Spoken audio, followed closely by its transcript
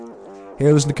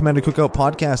Hey, listen to Commander Cookout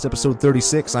Podcast, episode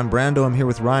 36. I'm Brando. I'm here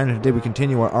with Ryan, and today we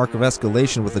continue our arc of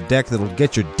escalation with a deck that'll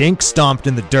get your dink stomped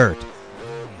in the dirt.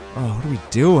 Oh, what are we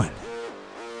doing?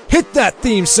 Hit that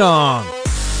theme song!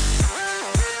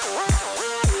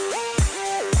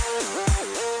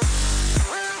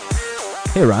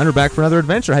 Hey, Ryan, we're back for another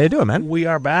adventure. How you doing, man? We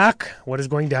are back. What is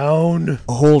going down?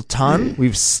 A whole ton.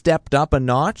 We've stepped up a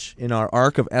notch in our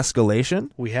arc of escalation.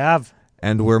 We have.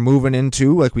 And we're moving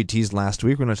into, like we teased last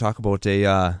week, we're going to talk about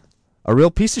a real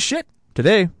piece of shit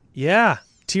today. Yeah.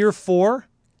 Tier 4,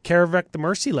 Karavek the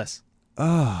Merciless.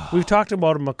 We've talked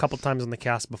about him a couple times on the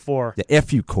cast before. Yeah,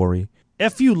 F you, Corey.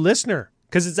 F you, listener.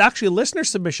 Because it's actually a listener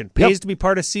submission. Pays to be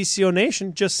part of CCO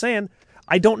Nation. Just saying.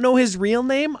 I don't know his real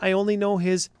name. I only know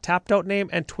his tapped out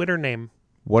name and Twitter name.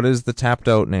 What is the tapped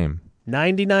out name?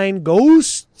 99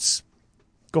 Ghosts.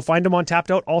 Go find him on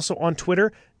Tapped Out. Also on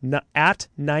Twitter, at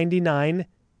 99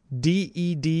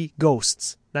 DED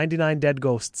Ghosts. 99 Dead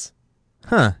Ghosts.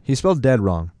 Huh. He spelled dead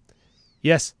wrong.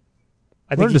 Yes.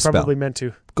 I think he probably meant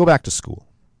to. Go back to school.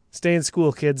 Stay in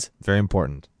school, kids. Very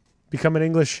important. Become an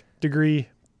English degree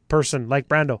person like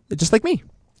Brando. Just like me.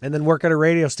 And then work at a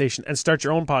radio station and start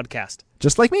your own podcast.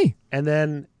 Just like me. And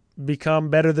then become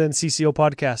better than CCO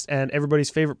Podcast and everybody's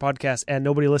favorite podcast, and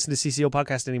nobody listens to CCO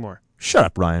Podcast anymore. Shut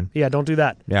up, Ryan. Yeah, don't do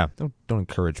that. Yeah, don't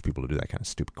encourage people to do that kind of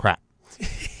stupid crap.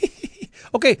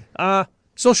 Okay,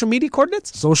 social media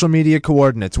coordinates? Social media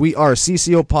coordinates. We are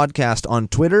CCO Podcast on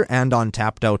Twitter and on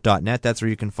tappedout.net. That's where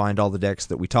you can find all the decks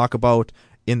that we talk about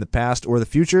in the past or the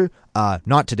future.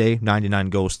 Not today. 99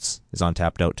 Ghosts is on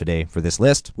Tapped Out today for this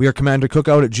list. We are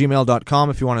commandercookout@gmail.com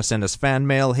if you want to send us fan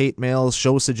mail, hate mails,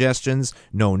 show suggestions.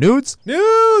 No nudes.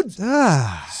 Nudes!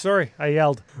 Sorry, I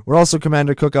yelled. We're also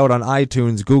Commander Cookout on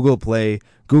iTunes, Google Play,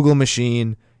 Google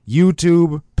Machine,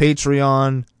 YouTube,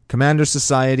 Patreon, Commander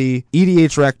Society,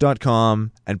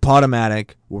 EDHREC.com, and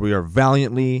Podomatic, where we are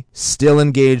valiantly still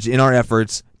engaged in our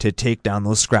efforts to take down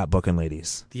those scrapbooking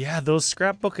ladies. Yeah, those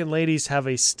scrapbooking ladies have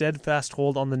a steadfast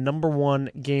hold on the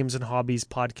 #1 games and hobbies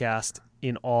podcast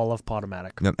in all of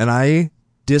Podomatic. Yep, and I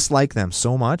dislike them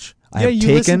so much.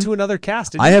 Listen to another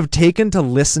cast, didn't you? I have taken to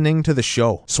listening to the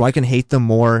show, so I can hate them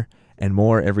more and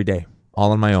more every day.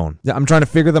 All on my own. Yeah, I'm trying to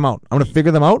figure them out. I'm going to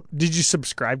figure them out. Did you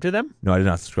subscribe to them? No, I did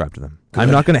not subscribe to them. Good.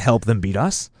 I'm not going to help them beat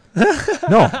us.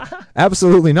 No,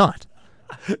 absolutely not.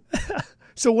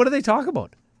 So what do they talk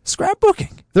about?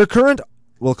 Scrapbooking. Their current,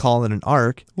 we'll call it an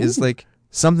arc, is like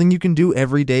something you can do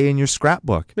every day in your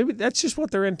scrapbook. Maybe that's just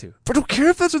what they're into. But I don't care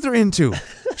if that's what they're into.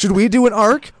 Should we do an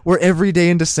arc where every day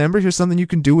in December, here's something you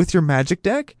can do with your Magic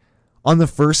deck? On the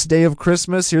first day of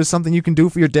Christmas, here's something you can do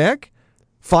for your deck?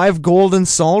 5 golden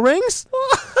Sol Rings?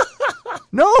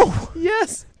 No.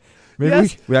 Yes. Maybe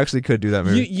yes. We actually could do that.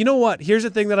 Maybe. You know what? Here's the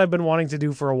thing that I've been wanting to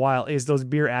do for a while is those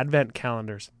beer advent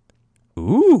calendars.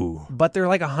 Ooh. But they're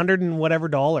like $100 and whatever.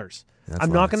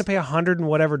 I'm not going to pay $100 and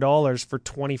whatever for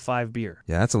 25 beer.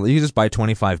 Yeah, you can just buy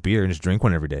 25 beer and just drink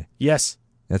one every day. Yes.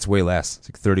 That's way less. It's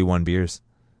like 31 beers.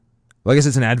 Well, I guess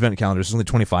it's an advent calendar. So it's only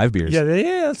 25 beers. Yeah,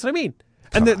 that's what I mean.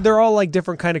 And they're all like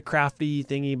different kind of crafty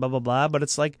thingy, blah, blah, blah. But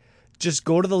it's like, just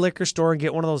go to the liquor store and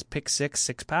get one of those Pick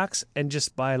 6-packs and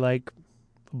just buy like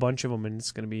a bunch of them, and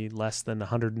it's going to be less than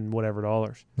 $100 and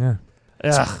whatever. Yeah.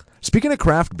 Ugh. Speaking of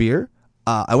craft beer,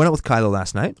 I went out with Kylo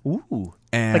last night. Ooh.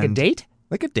 And like a date?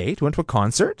 Like a date. Went to a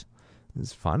concert. It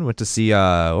was fun. Went to see, what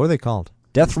are they called?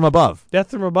 Death from Above.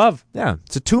 Death from Above. Yeah.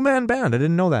 It's a 2-man band. I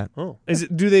didn't know that. Oh.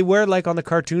 Do they wear like on the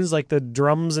cartoons, like the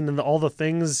drums and all the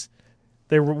things?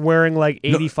 They were wearing like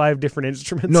 85 different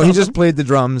instruments. No, he just played the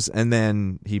drums, and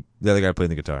then the other guy played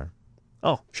the guitar.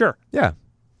 Oh, sure. Yeah.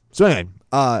 So anyway,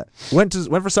 went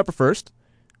for supper first.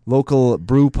 Local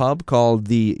brew pub called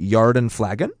the Yard and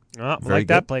Flagon. Oh, like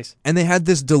that place. And they had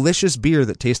this delicious beer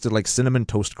that tasted like Cinnamon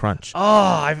Toast Crunch.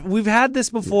 Oh, we've had this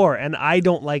before, and I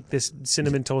don't like this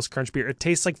Cinnamon Toast Crunch beer. It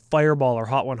tastes like Fireball or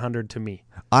Hot 100 to me.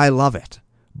 I love it.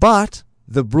 But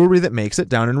the brewery that makes it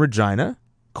down in Regina,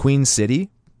 Queen City,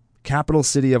 capital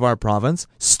city of our province,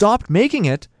 stopped making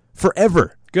it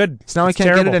forever. Good. So now I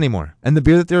can't get it anymore. And the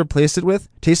beer that they replaced it with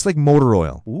tastes like motor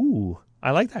oil. Ooh, I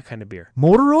like that kind of beer.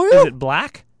 Motor oil? Is it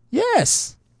black?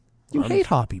 Yes. You hate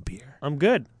hoppy beer. I'm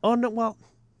good. Oh, no, well.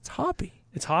 It's hoppy.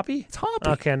 It's hoppy? It's hoppy.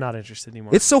 Okay, I'm not interested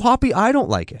anymore. It's so hoppy, I don't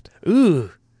like it.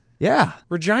 Ooh. Yeah.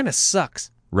 Regina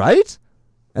sucks. Right?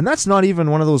 And that's not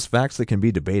even one of those facts that can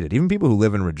be debated. Even people who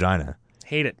live in Regina.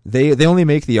 Hate it. They only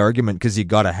make the argument because you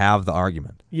got to have the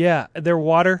argument. Yeah, their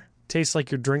water tastes like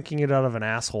you're drinking it out of an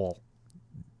asshole.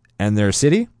 And their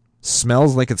city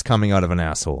smells like it's coming out of an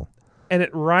asshole. And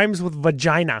it rhymes with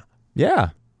vagina.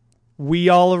 Yeah. We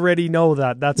all already know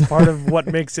that. That's part of what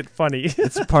makes it funny.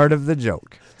 It's part of the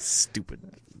joke. Stupid.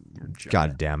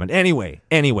 God damn it.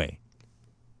 Anyway.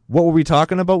 What were we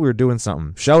talking about? We were doing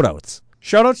something. Shout-outs.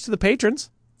 Shout-outs to the patrons.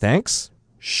 Thanks.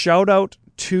 Shout-out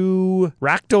to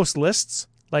Rakdos lists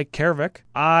like Karavik.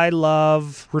 I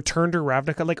love Return to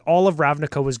Ravnica. Like, all of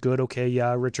Ravnica was good. Okay,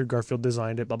 yeah, Richard Garfield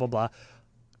designed it, blah, blah, blah.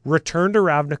 Return to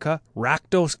Ravnica,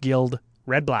 Rakdos Guild,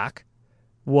 Red-Black,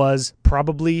 was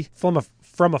probably, from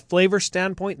a flavor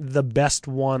standpoint, the best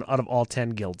one out of all 10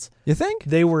 guilds. You think?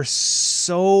 They were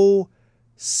so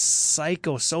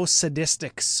psycho, so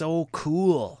sadistic, so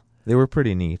cool. They were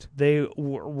pretty neat. They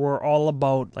were all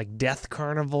about like death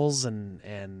carnivals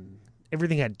and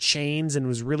everything had chains and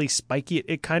was really spiky.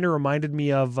 It kind of reminded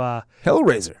me of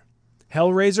Hellraiser.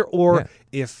 Or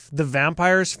if the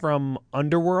vampires from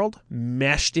Underworld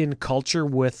meshed in culture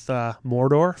with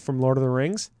Mordor from Lord of the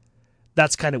Rings,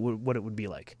 that's kind of what it would be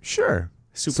like. Sure.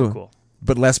 Super cool.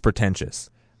 But less pretentious.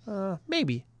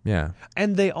 Maybe. Yeah.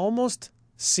 And they almost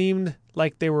seemed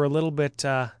like they were a little bit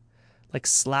like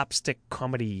slapstick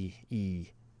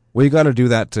comedy-y. Well, you got to do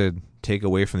that to take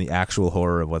away from the actual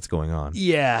horror of what's going on.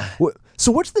 Yeah.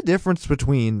 So what's the difference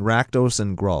between Rakdos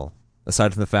and Gruul,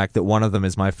 aside from the fact that one of them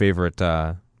is my favorite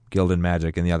guild in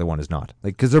Magic and the other one is not?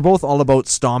 Like, because they're both all about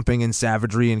stomping and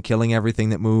savagery and killing everything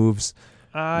that moves.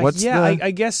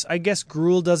 I guess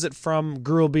Gruul does it from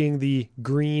Gruul being the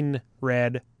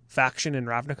green-red faction in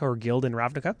Ravnica or guild in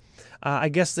Ravnica. I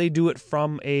guess they do it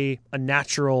from a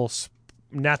natural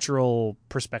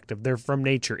perspective. They're from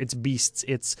nature. It's beasts.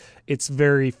 It's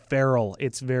very feral.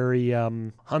 It's very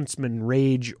huntsman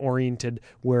rage oriented,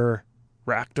 where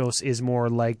Rakdos is more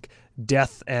like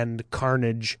death and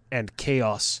carnage and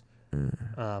chaos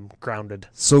grounded.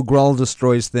 So Gruul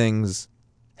destroys things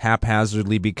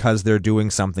haphazardly because they're doing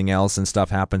something else and stuff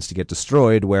happens to get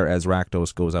destroyed, whereas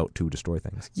Rakdos goes out to destroy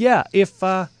things. Yeah, if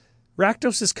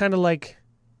Rakdos is kind of like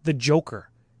the Joker.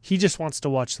 He just wants to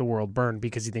watch the world burn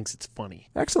because he thinks it's funny.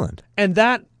 Excellent. And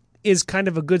that is kind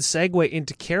of a good segue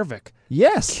into Karavik.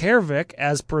 Yes. Karavik,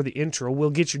 as per the intro,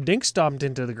 will get your dink stomped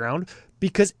into the ground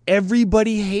because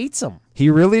everybody hates him.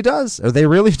 He really does. Or they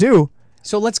really do.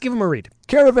 So let's give him a read.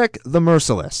 Karavik the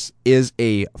Merciless is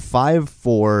a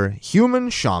 5/4 human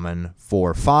shaman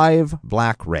for 5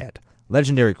 black-red.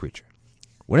 Legendary creature.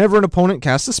 Whenever an opponent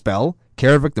casts a spell,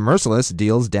 Karavik the Merciless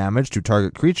deals damage to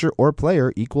target creature or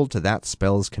player equal to that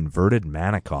spell's converted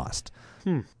mana cost.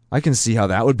 I can see how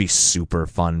that would be super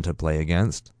fun to play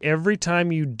against. Every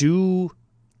time you do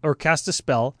or cast a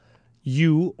spell,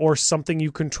 you or something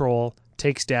you control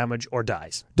takes damage or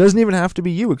dies. Doesn't even have to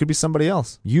be you. It could be somebody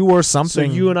else. You or something.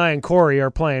 So you and I and Corey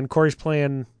are playing. Corey's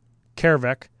playing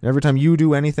Karavik. Every time you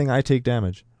do anything, I take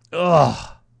damage.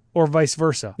 Ugh. Or vice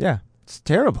versa. Yeah. It's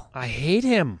terrible. I hate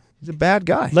him. He's a bad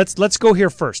guy. Let's go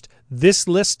here first. This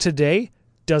list today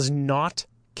does not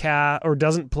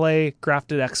doesn't play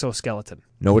Grafted Exoskeleton.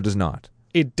 No, it does not.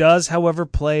 It does, however,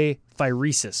 play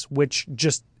Phyresis, which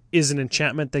just is an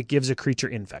enchantment that gives a creature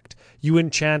infect. You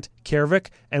enchant Karavik,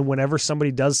 and whenever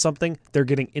somebody does something, they're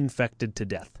getting infected to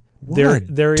death.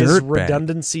 There is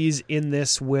redundancies in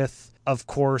this with, of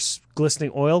course,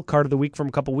 Glistening Oil, card of the week from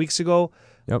a couple weeks ago.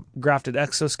 Yep. Grafted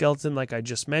Exoskeleton, like I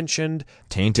just mentioned.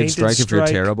 Tainted Strike if you're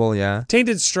terrible, yeah.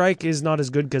 Tainted Strike is not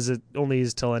as good because it only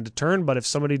is till end of turn, but if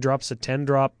somebody drops a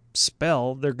 10-drop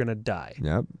spell, they're going to die.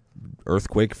 Yep.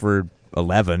 Earthquake for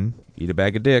 11. Eat a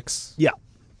bag of dicks. Yeah.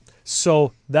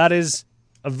 So that is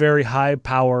a very high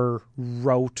power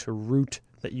route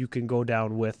that you can go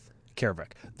down with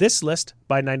Karavik. This list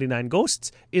by 99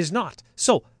 Ghosts is not.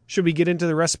 So, should we get into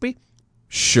the recipe?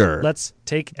 Sure. Let's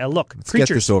take a look. Let's Creatures,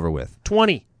 get this over with.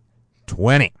 20.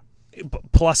 20.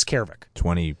 Plus Karavik.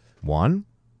 21.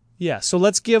 Yeah, so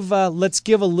let's give a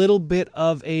little bit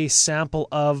of a sample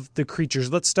of the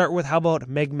creatures. Let's start with, how about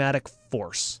Magmatic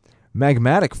Force?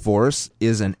 Magmatic Force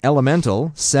is an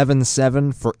elemental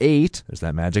 7/7 for 8. There's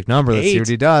that magic number. Let's see what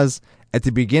he does. At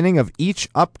the beginning of each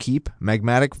upkeep,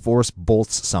 Magmatic Force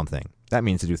bolts something. That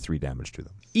means to do 3 damage to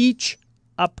them. Each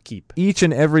upkeep. Each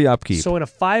and every upkeep. So in a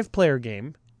 5-player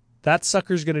game, that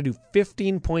sucker's going to do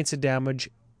 15 points of damage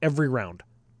every round.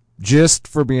 Just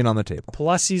for being on the table.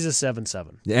 Plus he's a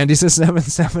 7/7. And he's a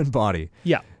 7/7 body.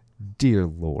 Yeah. Dear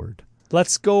Lord.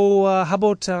 Let's go, how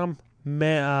about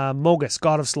Mogis,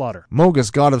 God of Slaughter?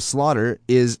 Mogis, God of Slaughter,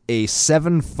 is a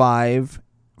 7/5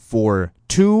 for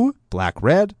 2,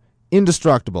 black-red,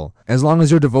 indestructible. As long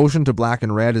as your devotion to black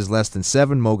and red is less than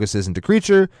 7, Mogis isn't a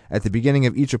creature. At the beginning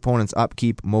of each opponent's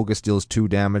upkeep, Mogis deals 2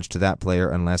 damage to that player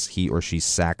unless he or she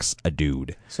sacks a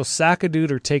dude. So sack a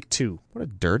dude or take 2. What a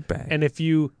dirtbag. And if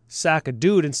you sack a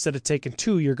dude instead of taking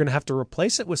 2, you're going to have to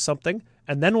replace it with something,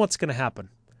 and then what's going to happen?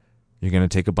 You're going to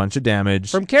take a bunch of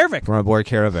damage From Karavik. From our boy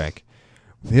Karavik.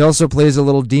 He also plays a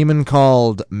little demon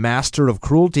called Master of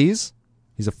Cruelties.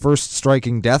 He's a first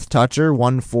striking death toucher,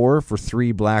 1/4 for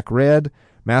 3 black-red.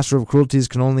 Master of Cruelties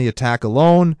can only attack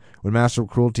alone. When Master of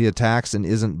Cruelty attacks and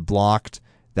isn't blocked,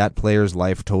 that player's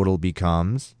life total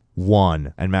becomes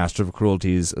 1. And Master of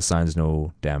Cruelties assigns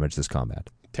no damage this combat.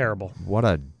 Terrible. What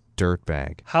a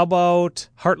dirtbag. How about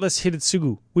Heartless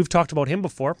Hidetsugu? We've talked about him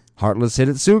before. Heartless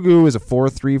Hidetsugu is a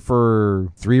 4/3 for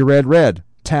 3 red.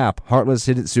 Tap. Heartless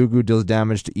Hidetsugu deals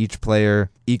damage to each player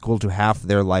equal to half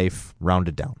their life,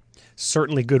 rounded down.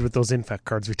 Certainly good with those infect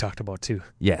cards we talked about too.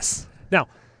 Yes. Now,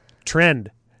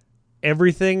 trend.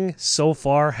 Everything so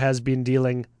far has been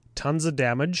dealing tons of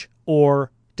damage or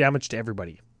damage to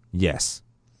everybody. Yes.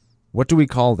 What do we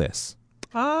call this?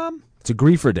 It's a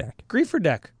Griefer deck. Griefer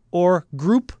deck or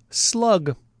Group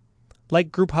Slug.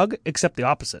 Like Group Hug, except the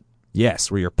opposite.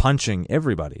 Yes, where you're punching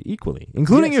everybody equally,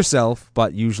 including yourself,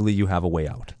 but usually you have a way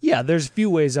out. Yeah, there's a few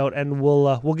ways out, and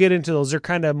we'll get into those. They're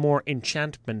kind of more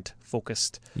enchantment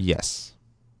focused. Yes.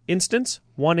 Instance,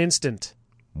 1 instant.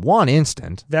 1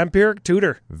 instant. Vampiric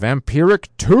Tutor. Vampiric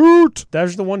Toot.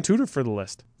 There's the 1 tutor for the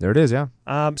list. There it is, yeah.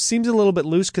 Seems a little bit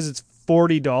loose because it's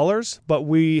 $40, but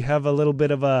we have a little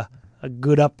bit of a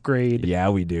good upgrade. Yeah,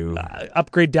 we do.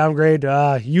 Upgrade, downgrade.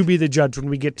 You be the judge when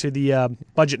we get to the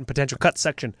budget and potential cut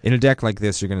section. In a deck like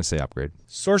this, you're going to say upgrade.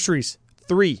 Sorceries,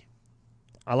 3.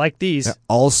 I like these. Yeah,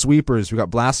 all sweepers. We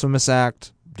got Blasphemous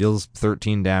Act, deals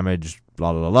 13 damage,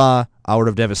 blah, blah, blah, blah. Hour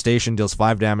of Devastation deals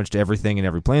 5 damage to everything and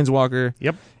every Planeswalker.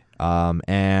 Yep.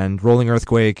 And Rolling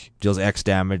Earthquake deals X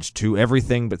damage to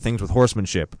everything but things with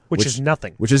horsemanship. Which is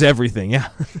nothing. Which is everything, yeah.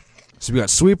 So we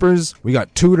got sweepers, we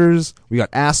got tutors, we got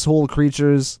asshole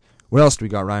creatures. What else do we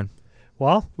got, Ryan?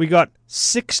 Well, we got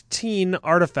 16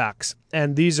 artifacts,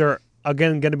 and these are,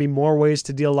 again, going to be more ways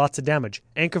to deal lots of damage.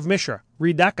 Ankh of Mishra.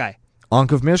 Read that guy.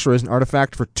 Ankh of Mishra is an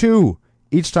artifact for 2.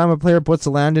 Each time a player puts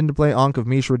a land into play, Ankh of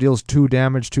Mishra deals 2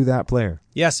 damage to that player.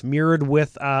 Yes, mirrored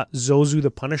with Zozu the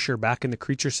Punisher back in the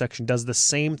creature section. Does the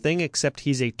same thing, except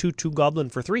he's a 2/2 goblin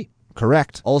for 3.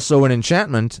 Correct. Also an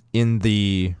enchantment in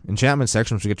the enchantment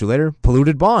section, which we'll get to later.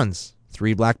 Polluted Bonds.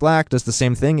 3 black does the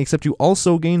same thing, except you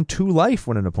also gain 2 life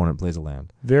when an opponent plays a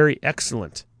land. Very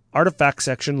excellent. Artifact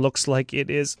section looks like it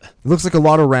is... It looks like a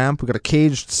lot of ramp. We got a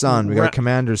Caged Sun. We got a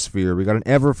Commander Sphere. We got an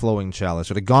Everflowing Chalice.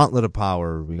 We got a Gauntlet of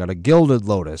Power. We got a Gilded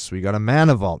Lotus. We got a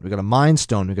Mana Vault. We got a Mind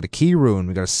Stone. We got a Key Rune.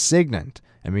 We got a Signet.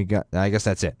 And we got... I guess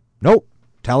that's it. Nope.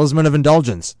 Talisman of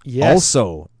Indulgence. Yes.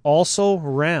 Also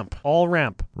ramp. All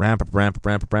ramp. Ramp.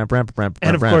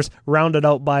 And of course, rounded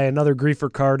out by another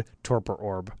Griefer card, Torpor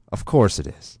Orb. Of course it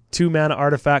is. 2 mana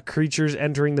artifact. Creatures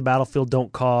entering the battlefield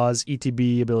don't cause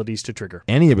ETB abilities to trigger.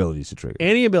 Any abilities to trigger.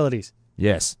 Any abilities.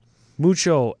 Yes.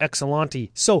 Mucho Excelente.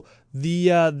 So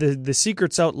the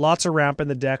secret's out. Lots of ramp in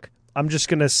the deck. I'm just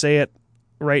going to say it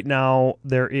right now.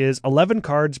 There is 11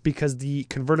 cards because the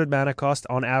converted mana cost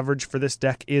on average for this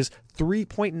deck is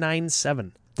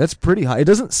 3.97. That's pretty high. It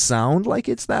doesn't sound like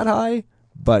it's that high,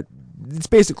 but it's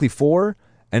basically 4,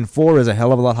 and 4 is a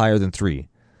hell of a lot higher than 3,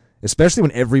 especially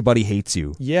when everybody hates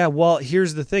you. Yeah, well,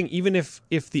 here's the thing. Even if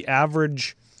the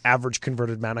average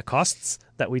converted mana costs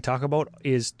that we talk about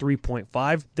is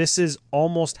 3.5, this is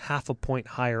almost half a point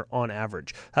higher on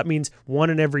average. That means 1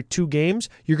 in every 2 games,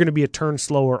 you're going to be a turn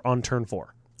slower on turn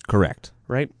 4. Correct.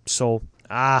 Right? So,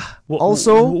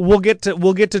 we'll get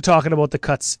to talking about the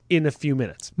cuts in a few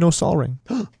minutes. No Sol Ring.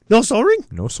 No Sol Ring?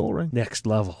 No Sol Ring. Next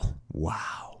level.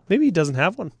 Wow. Maybe he doesn't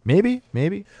have one. Maybe.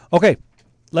 Okay,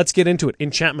 let's get into it.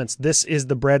 Enchantments. This is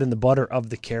the bread and the butter of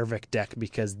the Kaervek deck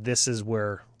because this is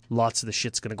where lots of the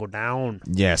shit's going to go down.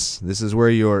 Yes, this is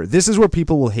where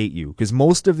people will hate you because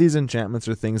most of these enchantments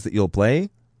are things that you'll play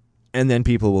and then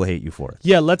people will hate you for it.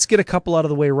 Yeah, let's get a couple out of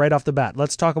the way right off the bat.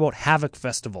 Let's talk about Havoc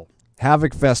Festival.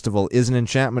 Havoc Festival is an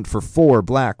enchantment for 4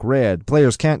 black.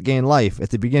 Players can't gain life.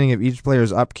 At the beginning of each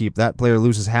player's upkeep, that player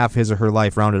loses half his or her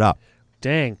life rounded up.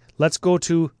 Dang. Let's go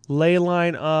to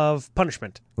Leyline of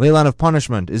Punishment. Leyline of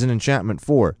Punishment is an enchantment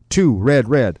for 2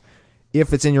 red.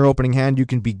 If it's in your opening hand, you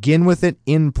can begin with it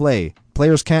in play.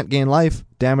 Players can't gain life.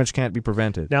 Damage can't be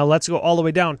prevented. Now let's go all the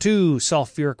way down to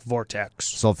Sulfuric Vortex.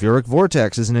 Sulfuric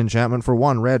Vortex is an enchantment for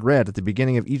 1 red. At the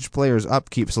beginning of each player's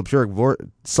upkeep,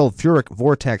 Sulfuric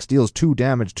Vortex deals 2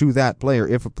 damage to that player.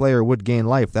 If a player would gain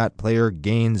life, that player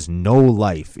gains no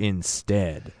life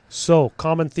instead. So,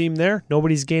 common theme there,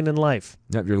 nobody's gaining life.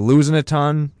 If you're losing a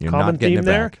ton, you're common not getting theme it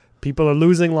there, back. People are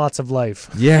losing lots of life.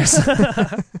 Yes.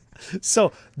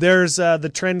 So there's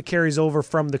the trend carries over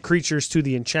from the creatures to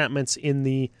the enchantments in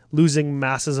the losing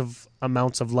massive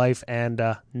amounts of life and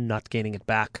not gaining it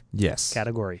back Yes.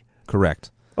 category. Correct.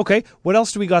 Okay, what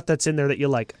else do we got that's in there that you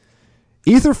like?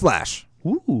 Ether Flash.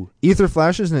 Ooh. Ether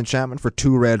Flash is an enchantment for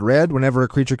 2 red. Whenever a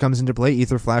creature comes into play,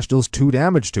 Ether Flash deals 2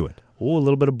 damage to it. Ooh, a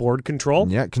little bit of board control.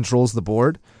 Yeah, it controls the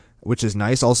board, which is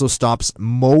nice. Also stops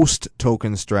most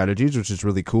token strategies, which is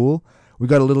really cool. We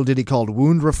got a little ditty called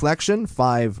Wound Reflection,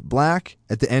 5 black.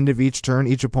 At the end of each turn,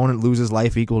 each opponent loses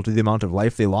life equal to the amount of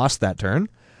life they lost that turn.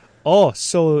 Oh,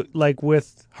 so like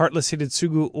with Heartless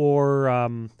Hidetsugu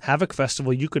or Havoc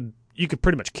Festival, you could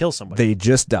pretty much kill somebody. They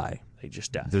just die. They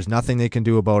just die. There's nothing they can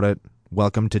do about it.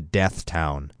 Welcome to Death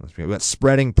Town. We got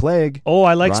Spreading Plague. Oh,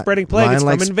 I like Spreading Plague. Ryan It's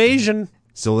likes from Invasion.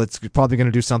 So it's probably going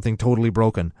to do something totally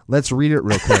broken. Let's read it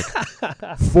real quick.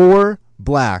 4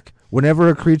 black. Whenever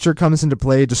a creature comes into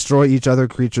play, destroy each other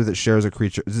creature that shares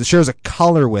a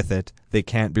color with it. They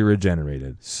can't be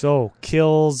regenerated. So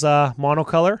kills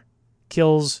monocolor,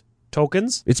 kills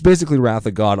tokens. It's basically Wrath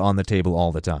of God on the table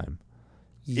all the time.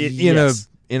 Yes.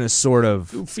 In a sort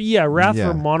of Wrath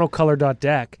for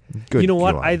monocolor.deck. Good You know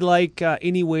what? God. I like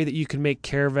any way that you can make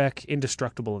Karavek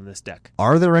indestructible in this deck.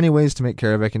 Are there any ways to make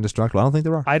Karavek indestructible? I don't think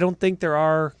there are. I don't think there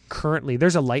are currently.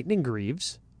 There's a Lightning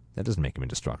Greaves. That doesn't make him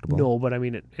indestructible. No, but I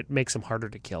mean, it makes him harder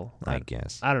to kill. I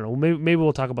guess. I don't know. Maybe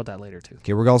we'll talk about that later, too.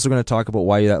 Okay, we're also going to talk about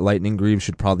why that Lightning Greaves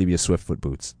should probably be a Swiftfoot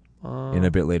Boots in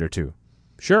a bit later, too.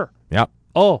 Sure. Yep.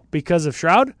 Oh, because of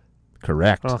Shroud?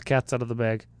 Correct. Oh, cat's out of the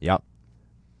bag. Yep.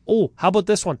 Oh, how about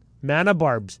this one? Mana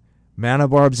Barbs. Mana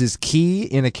Barbs is key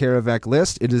in a Karavek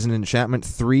list. It is an enchantment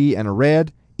 3 and a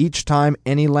red. Each time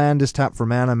any land is tapped for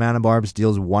mana, Mana Barbs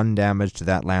deals 1 damage to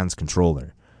that land's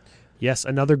controller. Yes,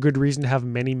 another good reason to have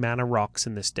many mana rocks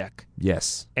in this deck.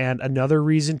 Yes. And another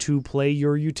reason to play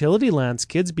your utility lands,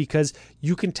 kids, because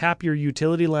you can tap your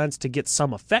utility lands to get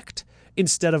some effect.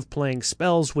 Instead of playing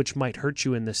spells, which might hurt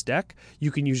you in this deck,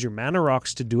 you can use your mana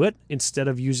rocks to do it instead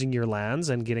of using your lands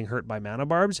and getting hurt by mana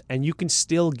barbs, and you can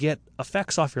still get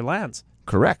effects off your lands.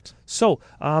 Correct. So,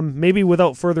 maybe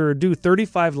without further ado,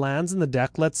 35 lands in the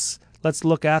deck. Let's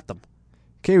look at them.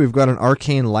 Okay, we've got an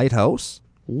Arcane Lighthouse.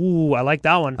 Ooh, I like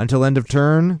that one. Until end of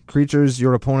turn, creatures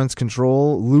your opponents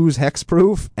control lose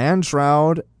Hexproof and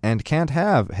Shroud and can't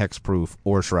have Hexproof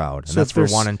or Shroud. And So that's if for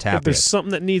there's- 1 and tap If there's it.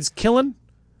 something that needs killing,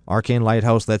 Arcane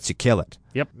Lighthouse lets you kill it.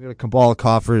 Yep. We got a Cabal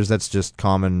Coffers, that's just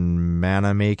common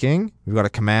mana making. We've got a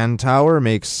Command Tower,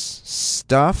 makes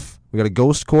stuff. We got a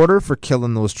Ghost Quarter for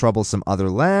killing those troublesome other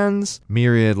lands.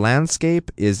 Myriad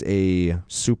Landscape is a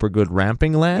super good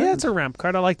ramping land. yeah, it's a ramp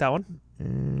card. I like that one.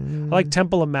 I like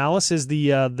Temple of Malice is the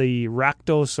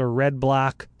Rakdos or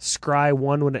red-black scry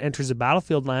 1 when it enters a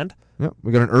battlefield land. Yep.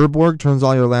 We got an Urborg, turns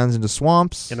all your lands into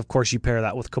swamps. And of course you pair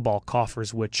that with Cabal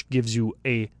Coffers, which gives you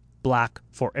a black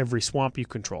for every swamp you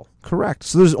control. Correct.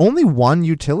 So there's only 1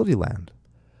 utility land.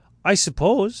 I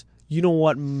suppose, you know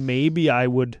what maybe I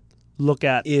would look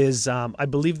at is, I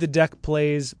believe the deck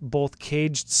plays both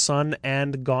Caged Sun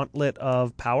and Gauntlet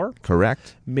of Power.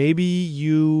 Correct. Maybe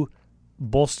you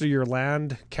bolster your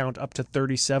land count up to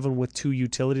 37 with 2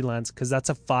 utility lands, because that's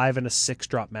a 5 and a 6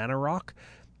 drop mana rock.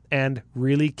 And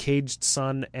really Caged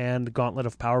Sun and Gauntlet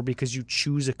of Power, because you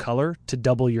choose a color to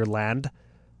double your land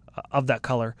of that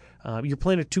color. You're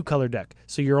playing a 2-color deck,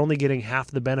 so you're only getting half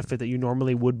the benefit that you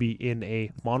normally would be in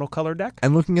a monocolor deck.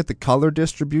 And looking at the color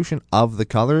distribution of the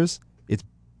colors, it's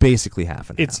basically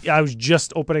half and half. I was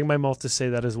just opening my mouth to say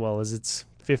that as well, as it's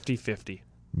 50-50.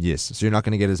 Yes, so you're not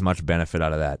going to get as much benefit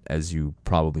out of that as you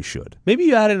probably should. Maybe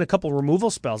you add in a couple removal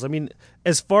spells. I mean,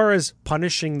 as far as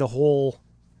punishing the whole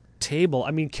table,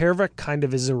 I mean, Karavek kind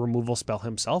of is a removal spell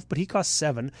himself, but he costs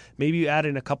 7. Maybe you add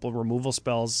in a couple removal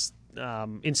spells,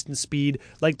 instant speed,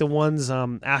 like the ones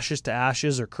Ashes to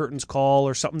Ashes or Curtain's Call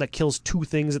or something that kills 2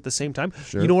 things at the same time.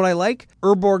 Sure. You know what I like?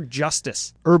 Urborg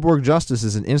Justice. Urborg Justice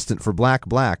is an instant for black.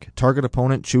 Target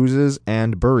opponent chooses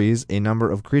and buries a number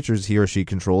of creatures he or she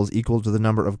controls equal to the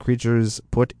number of creatures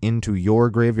put into your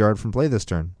graveyard from play this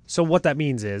turn. So what that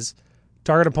means is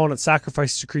target opponent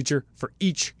sacrifices a creature for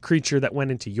each creature that went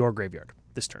into your graveyard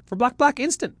this turn. For black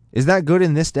instant. Is that good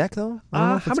in this deck, though? I don't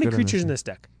know if How it's many good creatures in this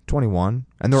deck? 21.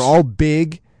 And they're all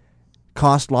big,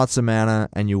 cost lots of mana,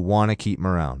 and you want to keep them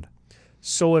around.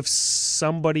 So if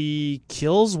somebody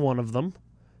kills one of them,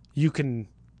 you can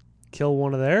kill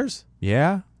one of theirs?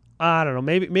 Yeah? I don't know.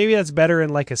 Maybe that's better in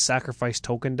like a sacrifice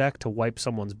token deck to wipe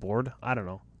someone's board. I don't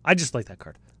know. I just like that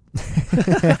card.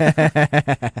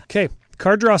 Okay,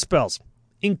 card draw spells,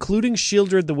 including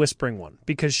Sheoldred the Whispering One,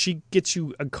 because she gets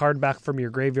you a card back from your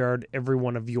graveyard every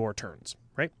one of your turns,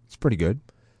 right? It's pretty good.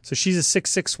 So she's a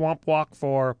 6/6 Swamp Walk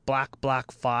for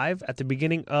black 5. At the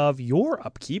beginning of your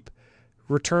upkeep,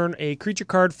 return a creature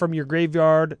card from your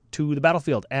graveyard to the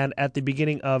battlefield. And at the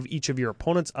beginning of each of your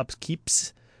opponent's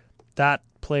upkeeps, that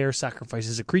player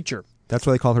sacrifices a creature. That's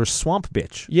why they call her Swamp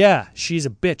Bitch. Yeah, she's a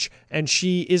bitch, and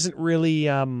she isn't really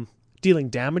dealing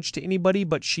damage to anybody,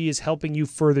 but she is helping you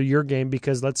further your game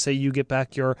because let's say you get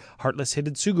back your Heartless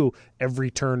Hidetsugu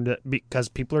every turn because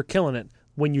people are killing it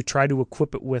when you try to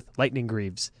equip it with Lightning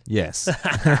Greaves. Yes.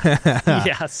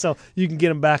 Yeah, so you can get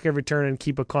them back every turn and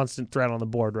keep a constant threat on the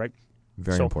board, right?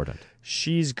 Very important.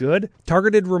 She's good.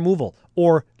 Targeted removal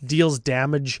or deals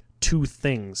damage to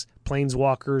things.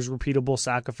 Planeswalkers, repeatable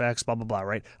sack effects, blah, blah, blah,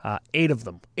 right? 8 of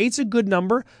them. 8's a good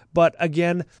number, but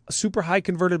again, a super high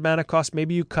converted mana cost.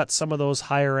 Maybe you cut some of those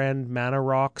higher end mana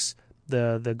rocks,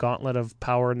 the Gauntlet of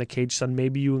Power and the Cage Sun.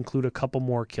 Maybe you include a couple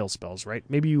more kill spells, right?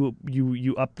 Maybe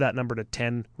you up that number to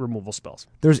 10 removal spells.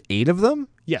 There's 8 of them?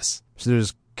 Yes. So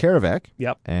there's Karavek.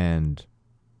 Yep. And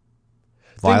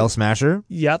Vile Smasher.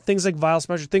 Yeah, things like Vile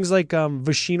Smasher, things like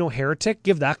Vishino Heretic.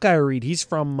 Give that guy a read. He's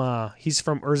from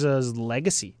Urza's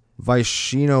Legacy.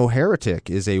 Vishino Heretic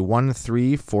is a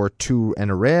 1/3 for 2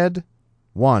 and a red.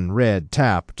 1 red,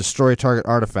 tap, destroy target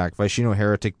artifact. Vishino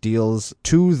Heretic deals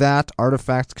to that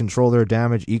artifact's controller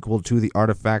damage equal to the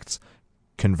artifact's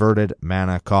converted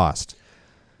mana cost.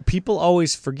 People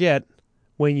always forget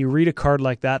when you read a card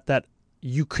like that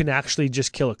you can actually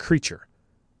just kill a creature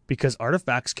because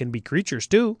artifacts can be creatures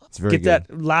too. It's very Get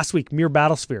good. that last week, Mere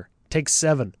Battlesphere. Takes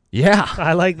 7. Yeah.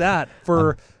 I like that.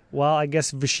 Well, I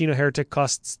guess Vishino Heretic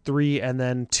costs 3 and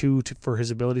then 2 for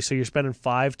his ability. So you're spending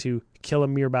 5 to kill a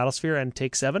Mere Battlesphere and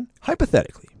take 7?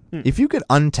 Hypothetically, if you could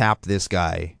untap this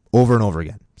guy over and over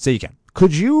again, say you can,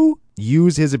 could you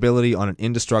use his ability on an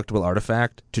indestructible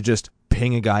artifact to just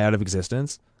ping a guy out of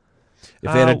existence?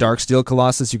 If they had a Darksteel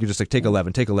Colossus, you could just like take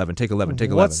 11, take 11, take 11,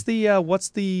 take 11. What's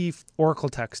the Oracle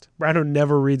text? Brando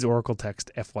never reads Oracle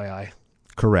text, FYI.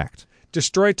 Correct.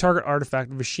 Destroy target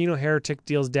artifact. Vishino Heretic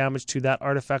deals damage to that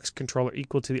artifact's controller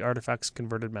equal to the artifact's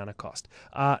converted mana cost.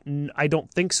 I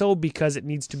don't think so because it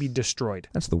needs to be destroyed.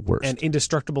 That's the worst. And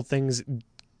indestructible things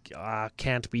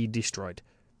can't be destroyed.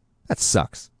 That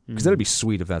sucks. Because that'd be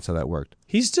sweet if that's how that worked.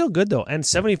 He's still good though, and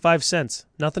 75 cents.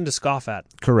 Nothing to scoff at.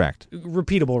 Correct.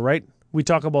 Repeatable, right? We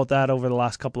talk about that over the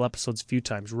last couple episodes a few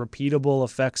times. Repeatable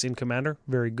effects in Commander,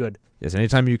 very good. Yes,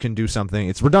 anytime you can do something,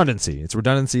 it's redundancy. It's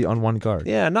redundancy on one card.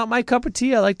 Yeah, not my cup of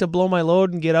tea. I like to blow my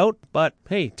load and get out, but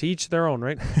hey, to each their own,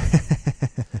 right?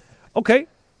 Okay,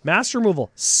 mass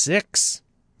removal, 6.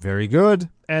 Very good.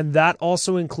 And that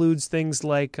also includes things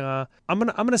like I'm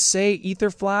gonna say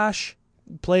Ether Flash.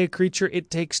 Play a creature,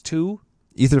 it takes 2.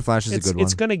 Ether Flash is a good one.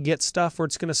 It's gonna get stuff, or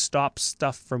it's gonna stop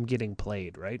stuff from getting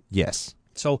played, right? Yes.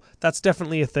 So that's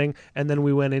definitely a thing. And then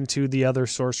we went into the other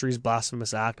sorceries: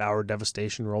 Blasphemous Act, Hour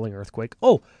Devastation, Rolling Earthquake.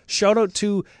 Oh, shout out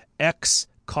to X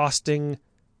costing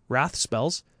Wrath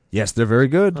spells. Yes, they're very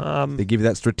good. They give you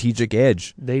that strategic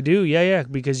edge. They do, yeah,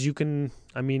 because you can,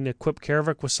 equip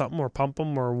Karavik with something or pump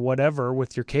them or whatever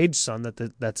with your Cage Sun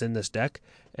that's in this deck,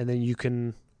 and then you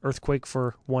can Earthquake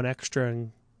for 1 extra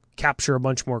and capture a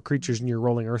bunch more creatures in your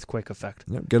Rolling Earthquake effect.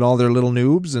 Yep, get all their little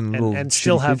noobs and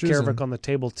still have creatures Karavik on the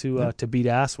table to beat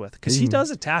ass with, because he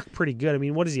does attack pretty good.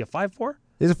 What is he, a 5/4?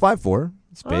 He's a 5/4.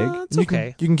 It's big. It's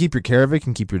okay. You can keep your Karavik, you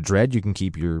can keep your Dread, you can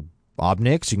keep your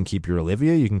Obnix, you can keep your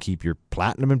Olivia, you can keep your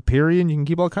Platinum Empyrean, you can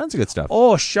keep all kinds of good stuff.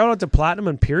 Oh, shout out to Platinum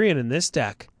Empyrean in this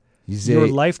deck. Your a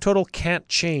life total can't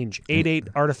change. 8/8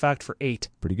 artifact for 8.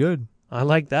 pretty good. I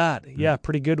like that. Yeah,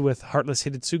 pretty good with Heartless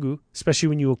Hidetsugu, especially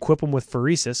when you equip him with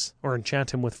Pheresis or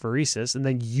enchant him with Pheresis, and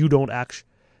then you don't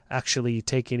actually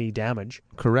take any damage.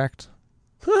 Correct.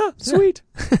 Sweet.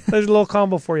 There's a little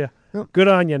combo for you. Yep. Good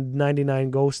on you,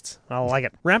 99 Ghosts. I like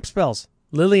it. Ramp spells.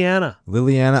 Liliana.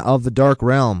 Liliana of the Dark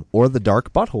Realm, or the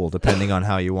Dark Butthole, depending on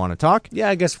how you want to talk. Yeah,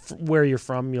 I guess where you're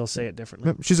from, you'll say it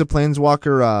differently. She's a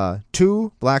Planeswalker,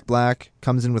 2, black,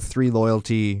 comes in with 3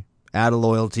 loyalty. Add a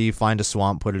loyalty, find a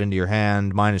swamp, put it into your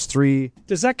hand, -3.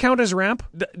 Does that count as ramp?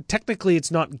 Technically,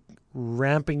 it's not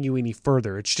ramping you any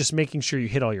further. It's just making sure you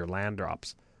hit all your land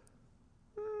drops.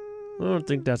 I don't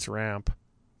think that's ramp.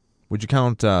 Would you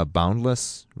count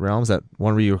Boundless Realms, that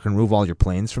one where you can remove all your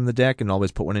planes from the deck and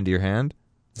always put one into your hand?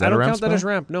 Is that I don't a ramp count spell? that as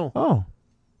ramp, no. Oh.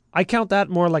 I count that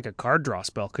more like a card draw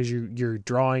spell because you're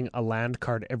drawing a land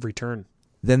card every turn.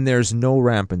 Then there's no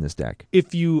ramp in this deck.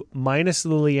 If you minus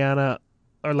Liliana,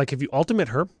 or like if you ultimate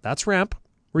her, that's ramp.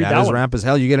 Read That is one. ramp as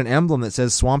hell. You get an emblem that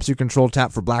says swamps you control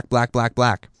tap for black.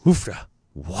 Oofra.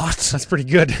 What? That's pretty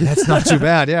good. That's not too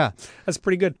bad, yeah. That's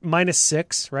pretty good.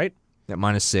 -6, right? Yeah,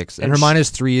 -6. And And her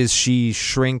 -3 is she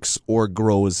shrinks or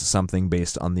grows something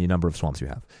based on the number of swamps you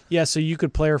have. Yeah, so you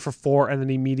could play her for 4 and then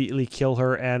immediately kill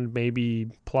her and maybe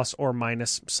plus or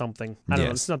minus something. I don't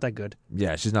know. It's not that good.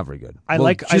 Yeah, she's not very good.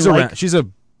 She's a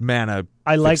mana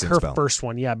I like fixing her spell. first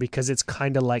one, yeah, because it's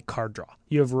kind of like card draw.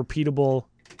 You have repeatable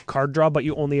card draw, but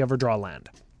you only ever draw land.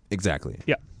 Exactly.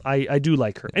 Yeah, I do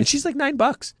like her. And she's like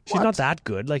 $9. She's What? not that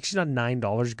good. Like, she's not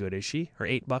 $9 good, is she? Or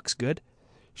 $8 good?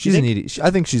 She's an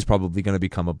I think she's probably going to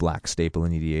become a black staple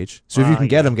in EDH. So if you can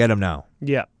get them now.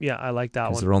 Yeah, I like that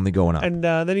Because one. they're only going up. And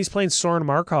then he's playing Soren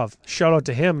Markov. Shout out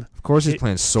to him. Of course he's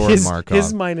playing Soren Markov.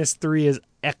 His -3 is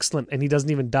excellent, and he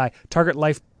doesn't even die. Target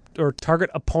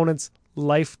opponent's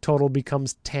life total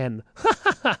becomes 10.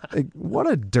 Like,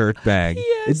 what a dirtbag.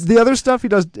 Yes. It's the other stuff he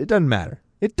does, it doesn't matter.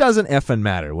 It doesn't effing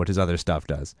matter what his other stuff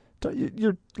does.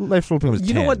 Your life total becomes 10.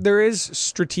 You know what? There is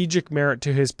strategic merit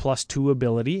to his +2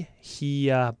 ability.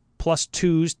 He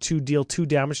 +2s to deal 2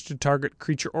 damage to target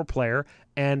creature or player,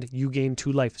 and you gain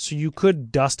 2 life. So you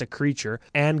could dust a creature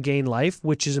and gain life,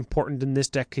 which is important in this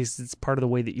deck because it's part of the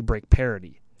way that you break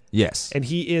parity. Yes. And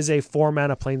he is a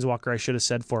 4-mana planeswalker, I should have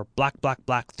said, for black,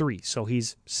 3. So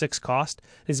he's 6 cost.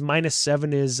 His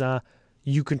 -7 is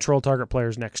you control target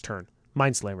player's next turn.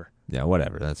 Mindslaver. Yeah,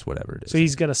 whatever. That's whatever it is. So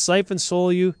he's going to Siphon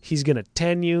Soul you, he's going to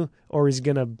 10 you, or he's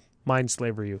going to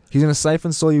Mindslaver you. He's going to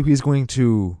Siphon Soul you, he's going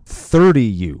to 30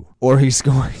 you, or he's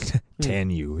going to 10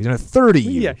 you. He's going to 30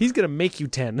 you. Yeah, he's going to make you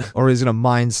 10. Or he's going to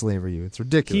Mindslaver you. It's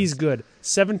ridiculous. He's good.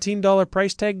 $17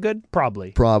 price tag good?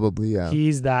 Probably. Probably, yeah.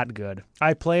 He's that good.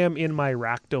 I play him in my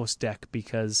Rakdos deck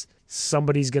because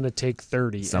somebody's going to take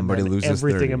 30. Somebody and then loses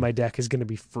everything 30. in my deck is going to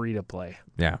be free to play.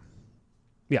 Yeah.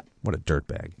 Yeah. What a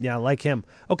dirtbag. Yeah, like him.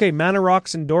 Okay, Mana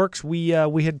Rocks and Dorks, we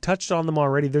had touched on them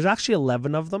already. There's actually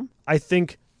 11 of them. I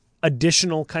think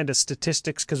additional kind of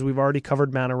statistics, because we've already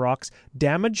covered Mana Rocks.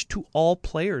 Damage to all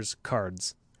players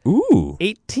cards. Ooh.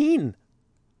 18.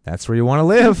 That's where you want to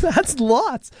live. That's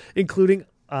lots. Including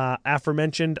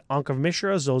aforementioned Ankh of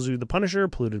Mishra, Zozu the Punisher,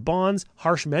 Polluted Bonds,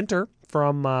 Harsh Mentor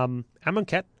from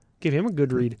Amonkhet. Give him a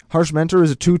good read. Harsh Mentor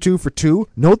is a 2/2 for 2.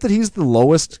 Note that he's the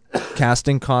lowest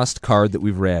casting cost card that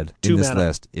we've read in this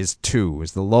list. Is 2.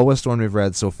 Is the lowest one we've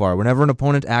read so far. Whenever an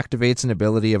opponent activates an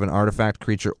ability of an artifact,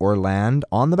 creature, or land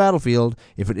on the battlefield,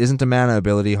 if it isn't a mana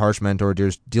ability, Harsh Mentor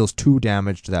deals 2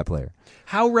 damage to that player.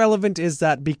 How relevant is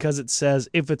that because it says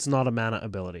if it's not a mana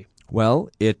ability? Well,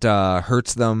 it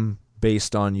hurts them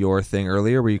based on your thing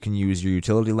earlier where you can use your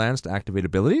utility lands to activate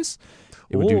abilities.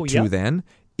 It would do 2 then.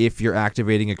 If you're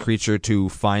activating a creature to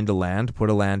find a land,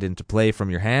 put a land into play from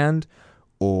your hand,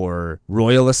 or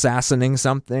Royal Assassinating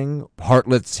something,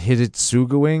 Heartless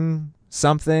Hitotsuguing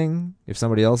something, if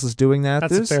somebody else is doing that.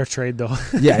 That's a fair trade, though.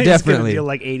 Yeah, It's definitely. going to deal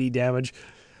like 80 damage.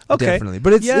 Okay. Definitely.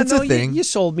 But it's a thing. You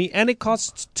sold me, and it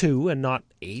costs 2 and not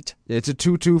 8. It's a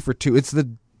 2/2 for 2.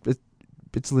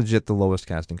 It's legit the lowest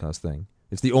casting cost thing.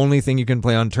 It's the only thing you can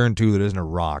play on turn 2 that isn't a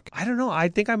rock. I don't know. I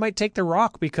think I might take the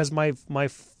rock because my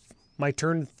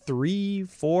turn 3,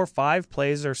 4, 5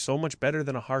 plays are so much better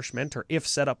than a Harsh Mentor if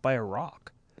set up by a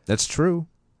rock. That's true.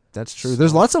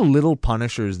 There's lots of little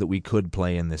punishers that we could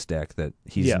play in this deck that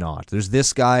he's not. There's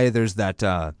this guy. There's that.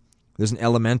 There's an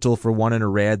elemental for 1 and a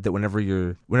red that whenever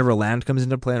a land comes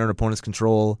into play under an opponent's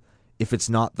control, if it's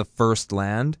not the first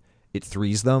land, it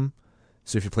 3s them.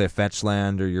 So if you play a fetch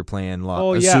land or you're playing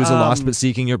Sousa Lost But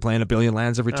Seeking, you're playing a billion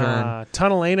lands every turn.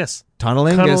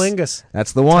 Tunnelingus.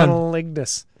 That's the one.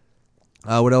 Tunnelingus.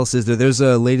 What else is there? There's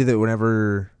a lady that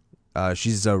whenever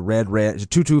she's a red,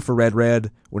 2/2 for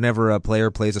red. Whenever a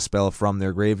player plays a spell from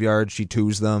their graveyard, she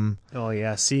 2s them. Oh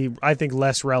yeah, see, I think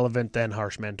less relevant than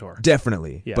Harsh Mentor.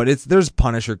 Definitely, yeah. But there's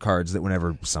Punisher cards that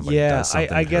whenever somebody does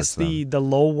something, I guess the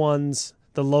low ones,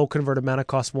 the low converted mana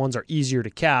cost ones are easier to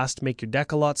cast, make your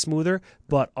deck a lot smoother,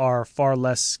 but are far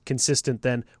less consistent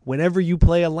than whenever you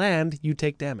play a land, you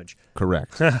take damage.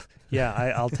 Correct. Yeah,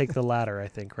 I'll take the latter, I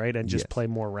think, right? And just play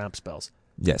more ramp spells.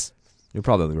 Yes, you're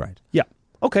probably right. Yeah.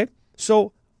 Okay,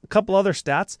 so a couple other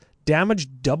stats. Damage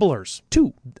doublers.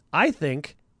 2. I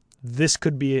think this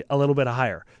could be a little bit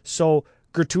higher. So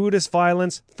Gratuitous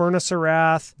Violence, Furnace of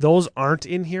Wrath, those aren't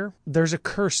in here. There's a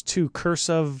curse too. Curse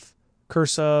of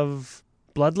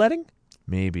Bloodletting?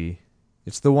 Maybe.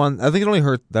 It's the one. I think that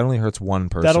only hurts one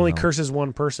person. That only curses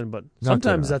one person, but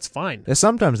sometimes that's fine. Yeah,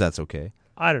 sometimes that's okay.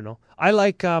 I don't know. I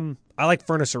like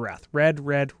Furnace of Wrath. Red,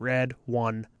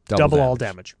 1. Double all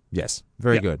damage. Yes.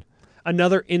 Very good.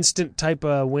 Another instant type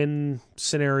of win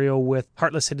scenario with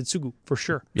Heartless Hitotsugu, for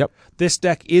sure. Yep. This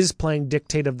deck is playing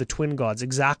Dictate of the Twin Gods,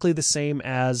 exactly the same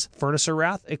as Furnace of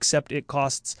Wrath, except it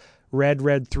costs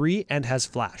red 3 and has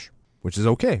flash. Which is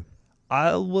okay.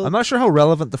 I'm not sure how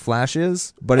relevant the flash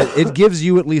is, but it gives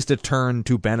you at least a turn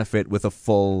to benefit with a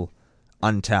full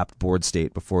untapped board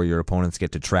state before your opponents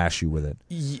get to trash you with it.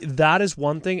 That is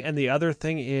one thing, and the other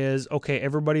thing is, okay,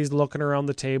 everybody's looking around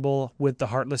the table with the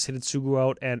Heartless Hitotsugu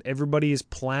out, and everybody is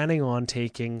planning on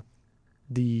taking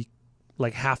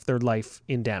half their life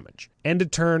in damage. End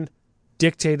of turn,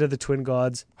 Dictate of the Twin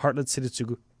Gods, Heartless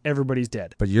Sidetsugu, everybody's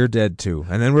dead. But you're dead too.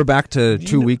 And then we're back to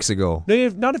 2 weeks ago. No,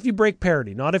 not if you break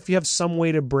parity. Not if you have some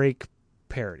way to break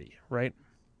parity, right?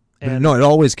 And no, it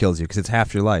always kills you because it's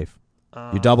half your life.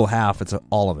 You double half, it's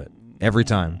all of it. Every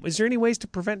time. Is there any ways to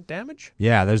prevent damage?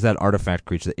 Yeah, there's that artifact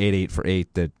creature, the 8/8 for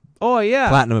 8, that Oh, yeah.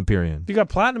 Platinum Empyrean. If you got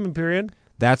Platinum Empyrean.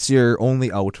 That's your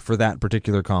only out for that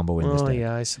particular combo in this deck. Oh,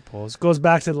 yeah, I suppose. Goes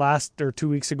back to last or 2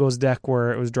 weeks ago's deck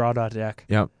where it was draw.deck.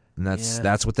 Yep, and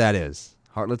that's what that is.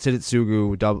 Heartless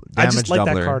Hidetsugu, damage doubler. I just like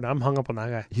that card. I'm hung up on that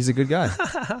guy. He's a good guy.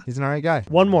 He's an alright guy.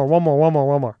 One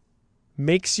more.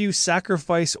 Makes you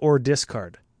sacrifice or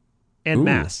discard. And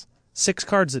mass. 6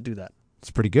 cards that do that. It's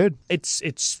pretty good.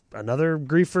 It's another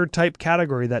griefer type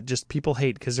category that just people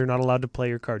hate because they're not allowed to play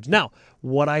your cards. Now,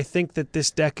 what I think that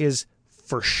this deck is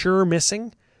for sure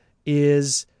missing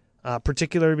is,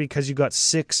 particularly because you got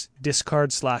 6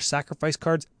 discard/sacrifice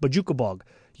cards, Bojuka Bog.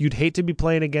 You'd hate to be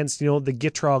playing against, the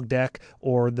Gitrog deck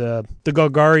or the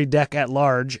Golgari deck at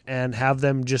large and have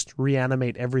them just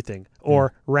reanimate everything.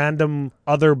 Or random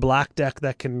other black deck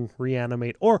that can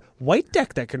reanimate. Or white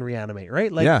deck that can reanimate,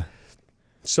 right? Yeah.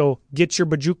 So get your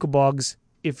Bojuka Bogs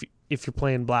if you're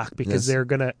playing black because they're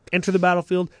going to enter the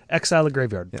battlefield, exile a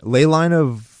graveyard. Yeah. Leyline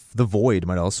of the Void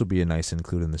might also be a nice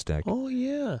include in this deck. Oh,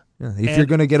 yeah. If you're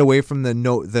going to get away from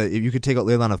if you could take out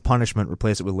Leyline of Punishment,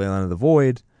 replace it with Leyline of the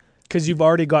Void. Because you've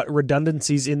already got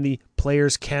redundancies in the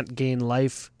players can't gain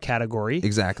life category.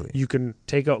 Exactly. You can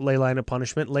take out Leyline of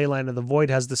Punishment. Leyline of the Void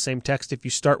has the same text. If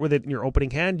you start with it in your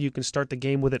opening hand, you can start the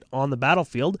game with it on the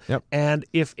battlefield. Yep. And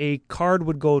if a card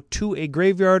would go to a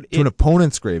graveyard... To an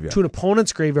opponent's graveyard. To an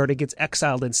opponent's graveyard, it gets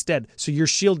exiled instead. So your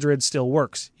Shield Druid still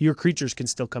works. Your creatures can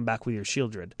still come back with your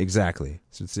Shield Druid. Exactly.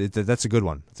 So that's a good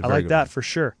one. I like that for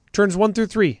sure. Turns 1 through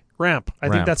 3. Ramp. I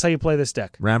think that's how you play this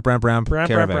deck. Ramp.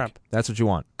 That's what you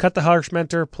want. Cut the Harsh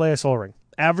Mentor, play a Soul Ring.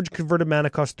 Average converted mana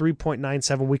cost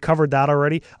 3.97. We covered that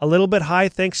already. A little bit high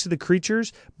thanks to the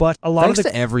creatures, but a lot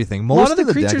to everything. A lot of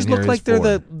the creatures look like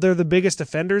they're the biggest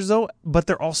offenders though, but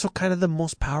they're also kind of the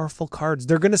most powerful cards.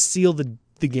 They're going to seal the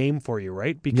game for you,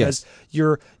 right? Because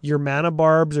your mana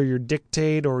barbs or your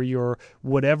dictate or your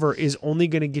whatever is only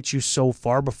going to get you so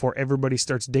far before everybody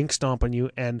starts dink stomping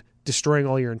you and destroying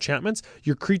all your enchantments.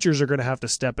 Your creatures are going to have to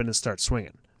step in and start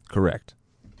swinging. Correct.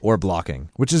 Or blocking,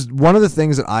 which is one of the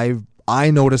things that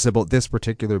I notice about this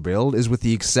particular build is with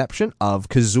the exception of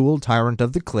Kazul, Tyrant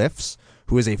of the Cliffs,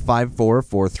 who is a 5/4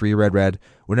 for 3 red.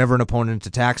 Whenever an opponent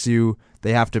attacks you,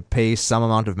 they have to pay some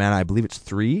amount of mana. I believe it's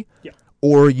 3. Yeah.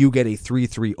 Or you get a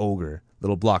 3/3 ogre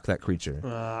that'll block that creature.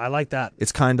 I like that.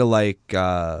 It's kind of like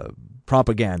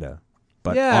propaganda.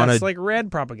 But it's like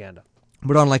red propaganda.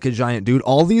 But on like a giant dude.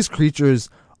 All these creatures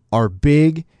are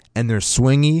big and they're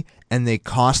swingy and they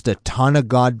cost a ton of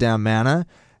goddamn mana.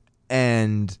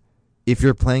 And if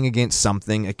you're playing against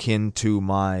something akin to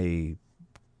my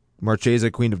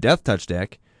Marchesa Queen of Death Touch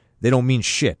deck, they don't mean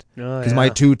shit. Because my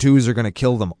 2/2s are going to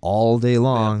kill them all day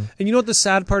long. Yeah. And you know what the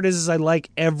sad part is I like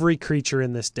every creature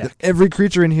in this deck. Every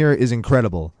creature in here is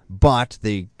incredible, but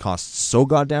they cost so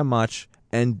goddamn much,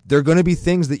 and they're going to be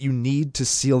things that you need to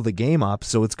seal the game up,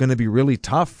 so it's going to be really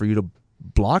tough for you to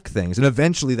block things. And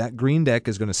eventually that green deck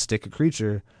is going to stick a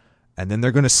creature, and then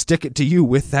they're going to stick it to you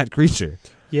with that creature.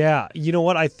 Yeah, you know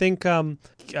what? I think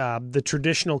the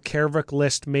traditional Karavik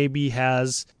list maybe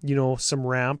has, some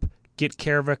ramp. Get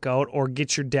Karavik out or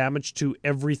get your damage to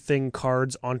everything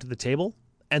cards onto the table,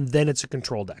 and then it's a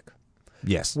control deck.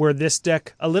 Yes. Where this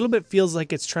deck a little bit feels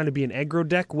like it's trying to be an aggro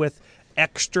deck with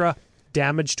extra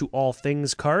damage to all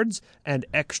things cards and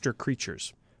extra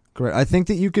creatures. Correct. I think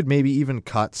that you could maybe even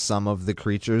cut some of the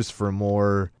creatures for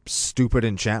more stupid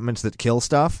enchantments that kill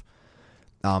stuff.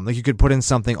 Like you could put in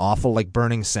something awful like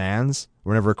Burning Sands.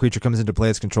 Whenever a creature comes into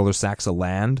play, its controller sacks a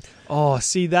land. Oh,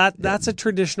 see that's a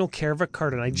traditional Karavik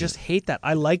card, and I just hate that.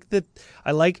 I like the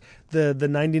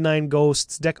 99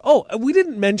 Ghosts deck. Oh, we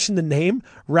didn't mention the name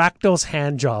Rakdos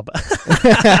Handjob.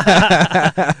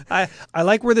 I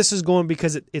like where this is going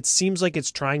because it seems like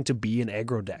it's trying to be an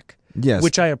aggro deck. Yes.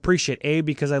 Which I appreciate. A,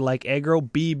 because I like aggro.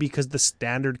 B, because the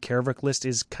standard Karavik list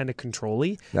is kind of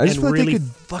control-y and really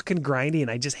fucking grindy, and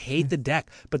I just hate the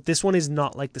deck. But this one is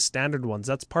not like the standard ones.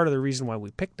 That's part of the reason why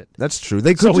we picked it. That's true.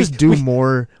 They could do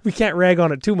more. We can't rag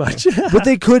on it too much. But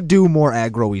they could do more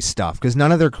aggro-y stuff, because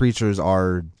none of their creatures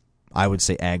are, I would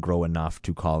say, aggro enough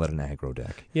to call it an aggro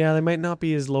deck. Yeah, they might not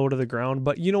be as low to the ground,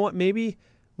 but you know what? Maybe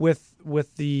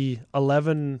with the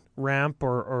 11 ramp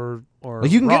or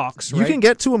like you can rocks, right? You can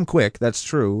get to them quick. That's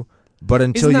true. But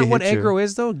until Isn't that you what hit aggro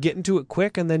is though? Getting to it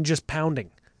quick and then just pounding.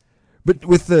 But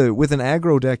with an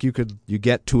aggro deck, you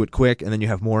get to it quick and then you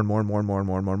have more and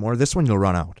more. This one you'll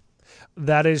run out.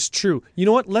 That is true. You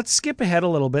know what? Let's skip ahead a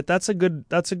little bit. That's a good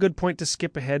point to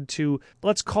skip ahead to.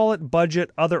 Let's call it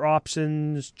budget, other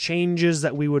options, changes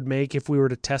that we would make if we were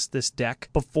to test this deck.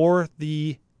 Before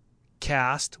the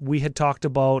cast, we had talked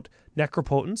about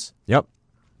Necropotence. Yep.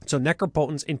 So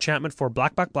Necropotence, enchantment for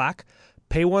black,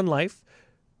 pay 1 life,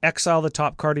 exile the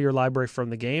top card of your library from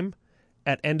the game.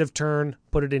 At end of turn,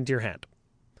 put it into your hand.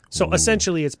 So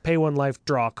essentially, it's pay 1 life,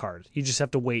 draw a card. You just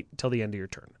have to wait until the end of your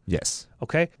turn. Yes.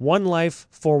 Okay? 1 life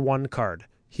for 1 card.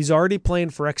 He's already playing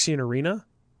Phyrexian Arena,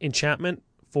 enchantment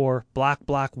for black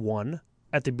 1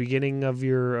 at the beginning of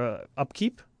your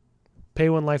upkeep. Pay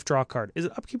 1 life, draw a card. Is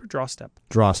it upkeep or draw step?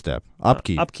 Draw step.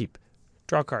 Upkeep. Upkeep.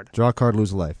 Draw a card. Draw a card,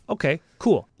 lose a life. Okay,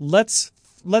 cool. Let's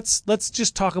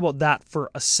just talk about that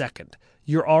for a second.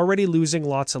 You're already losing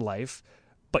lots of life,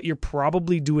 but you're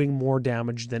probably doing more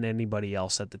damage than anybody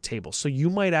else at the table. So you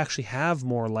might actually have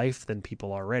more life than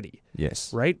people already.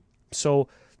 Yes. Right? So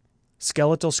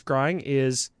Skeletal Scrying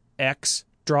is X,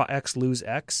 draw X, lose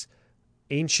X.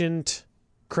 Ancient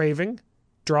Craving,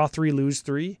 draw 3, lose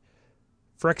 3.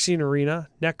 Phyrexian Arena,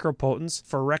 Necropotence,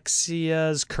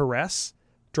 Phyrexia's Caress,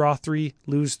 draw 3,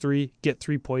 lose 3, get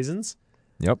 3 poisons.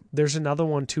 Yep. There's another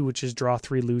one too, which is draw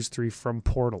 3, lose 3 from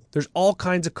Portal. There's all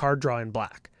kinds of card draw in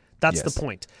black. That's the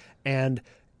point. And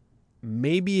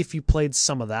maybe if you played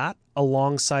some of that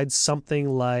alongside something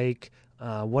like,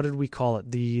 what did we call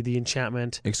it? The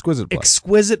enchantment? Exquisite Blood.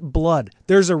 Exquisite Blood.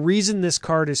 There's a reason this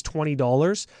card is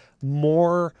 $20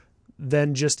 more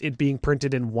than just it being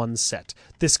printed in one set.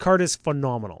 This card is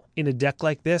phenomenal. In a deck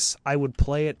like this, I would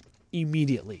play it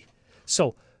immediately.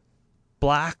 So,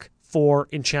 black for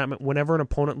enchantment. Whenever an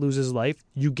opponent loses life,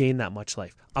 you gain that much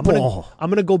life. I'm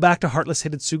gonna go back to Heartless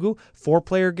Hidetsugu,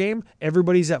 4-player game.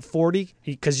 Everybody's at 40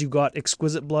 because you got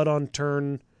Exquisite Blood on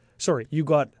turn. Sorry, you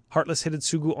got Heartless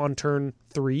Hidetsugu on turn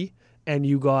 3, and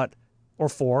you got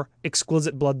 4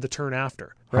 Exquisite Blood the turn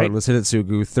after. Right? Heartless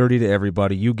Hidetsugu, 30 to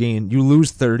everybody. You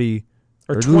lose 30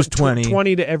 or lose 20.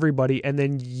 20 to everybody, and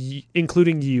then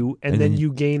including you, and then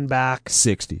you gain back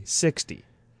 60.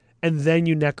 And then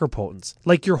you Necropotence.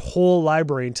 Like your whole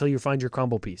library until you find your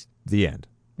combo piece. The end.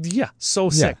 Yeah,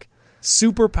 so sick.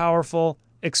 Super powerful,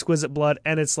 Exquisite Blood,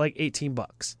 and it's like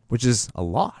 $18. Which is a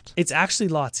lot. It's actually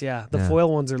lots, yeah. The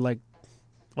foil ones are like,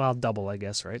 well, double, I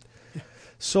guess, right?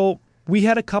 So we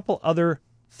had a couple other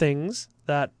things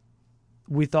that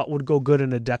we thought would go good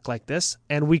in a deck like this,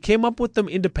 and we came up with them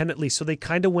independently, so they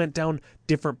kind of went down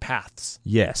different paths.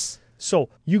 Yes. So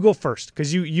you go first,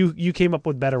 because you came up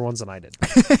with better ones than I did.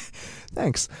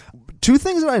 Thanks. 2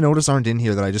 things that I noticed aren't in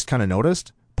here that I just kind of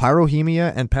noticed.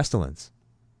 Pyrohemia and Pestilence.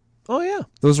 Oh, yeah.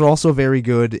 Those are also very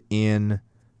good in...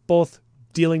 both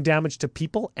dealing damage to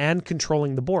people and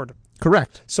controlling the board.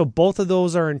 Correct. So both of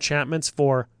those are enchantments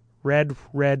for red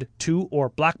 2 or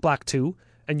black 2,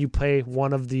 and you pay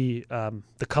one of the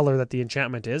color that the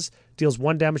enchantment is. Deals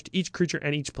 1 damage to each creature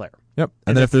and each player. Yep.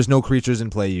 And then if there's no creatures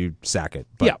in play, you sack it.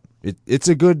 But it's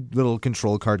a good little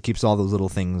control card. Keeps all those little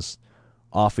things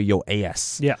off of your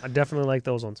AS. Yeah, I definitely like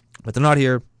those ones. But they're not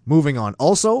here. Moving on.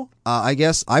 Also, I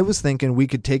guess I was thinking we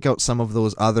could take out some of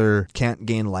those other can't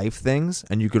gain life things,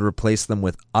 and you could replace them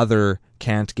with other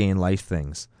can't gain life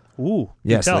things. Ooh.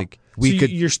 Yes, like we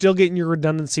could. You're still getting your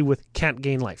redundancy with can't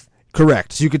gain life.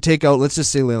 Correct. So you could take out, let's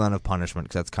just say Leyline of Punishment,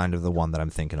 because that's kind of the one that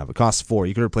I'm thinking of. It costs 4.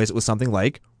 You could replace it with something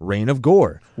like Reign of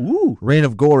Gore. Ooh. Reign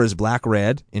of Gore is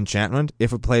black-red enchantment.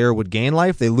 If a player would gain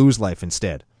life, they lose life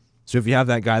instead. So if you have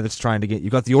that guy that's trying to get... You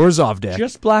got the Orzhov deck.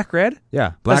 Just black-red?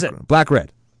 Yeah.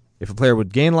 Black-red. If a player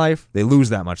would gain life, they lose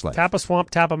that much life. Tap a swamp,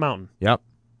 tap a mountain. Yep.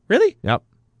 Really? Yep.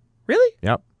 Really?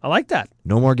 Yep. I like that.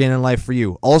 No more gaining life for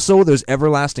you. Also, there's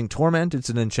Everlasting Torment. It's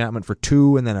an enchantment for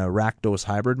 2 and then a Rakdos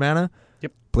hybrid mana.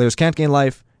 Yep. Players can't gain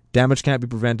life. Damage can't be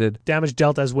prevented. Damage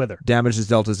dealt as Wither. Damage is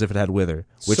dealt as if it had Wither,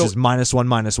 which is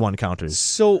 -1/-1 counters.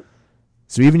 So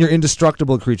even your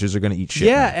indestructible creatures are going to eat shit.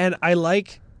 Yeah, now. and I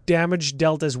like damage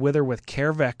dealt as Wither with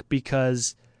Kervek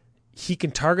because he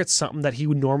can target something that he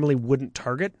normally wouldn't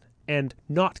target and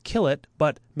not kill it,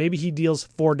 but maybe he deals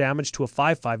 4 damage to a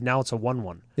 5/5. Now it's a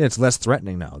 1/1. Yeah, it's less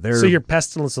threatening now. So your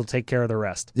Pestilence will take care of the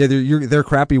rest. Yeah, their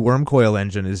crappy Wormcoil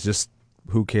engine is just,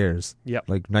 who cares? Yep.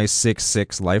 Like, nice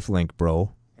 6/6 lifelink,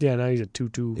 bro. Yeah, now he's a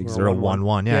 2/2. Is there a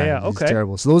 1/1? Yeah, okay.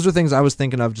 Terrible. So those are things I was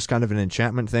thinking of, just kind of an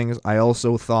enchantment things. I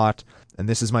also thought, and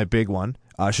this is my big one,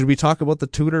 should we talk about the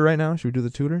tutor right now? Should we do the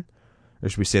tutor? Or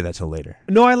should we say that till later?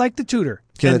 No, I like the tutor.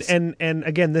 Okay, and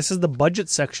again, this is the budget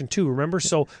section too, remember?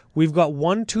 So we've got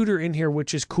one tutor in here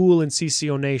which is cool in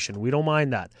CCO Nation. We don't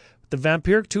mind that. The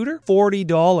Vampiric tutor,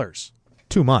 $40.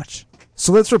 Too much.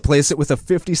 So let's replace it with a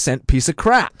 50-cent piece of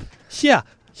crap. Yeah.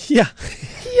 You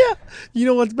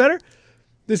know what's better?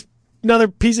 This Another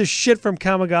piece of shit from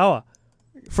Kamigawa.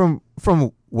 From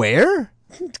where?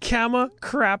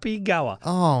 Crappy Gawa.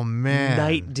 Oh, man.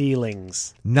 Night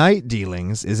Dealings. Night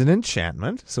Dealings is an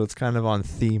enchantment, so it's kind of on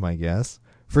theme, I guess.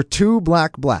 For 2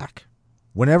 black.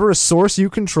 Whenever a source you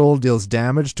control deals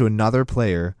damage to another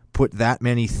player, put that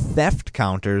many theft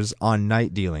counters on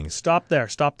Night Dealings. Stop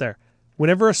there.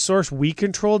 Whenever a source we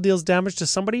control deals damage to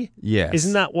somebody, Yes.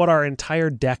 isn't that what our entire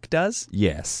deck does?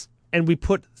 Yes. And we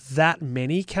put that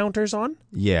many counters on?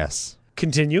 Yes.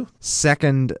 Continue.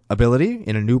 Second ability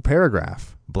in a new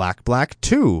paragraph. Black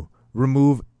 2.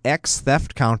 Remove X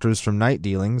theft counters from Night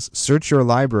Dealings. Search your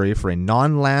library for a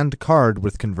non-land card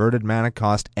with converted mana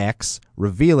cost X.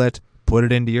 Reveal it. Put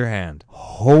it into your hand.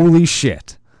 Holy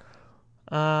shit.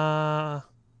 Yep.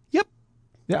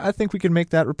 Yeah, I think we can make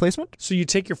that replacement. So you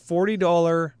take your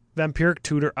 $40 Vampiric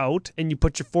Tutor out and you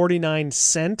put your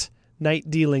 49-cent Night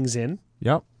Dealings in,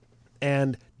 Yep.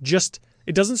 and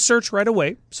it doesn't search right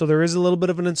away, so there is a little bit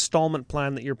of an installment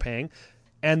plan that you're paying,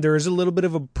 and there is a little bit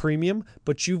of a premium,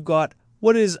 but you've got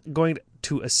what is going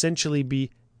to essentially be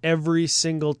every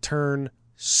single turn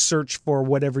search for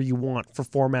whatever you want for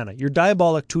 4 mana. You're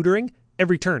Diabolic Tutoring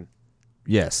every turn.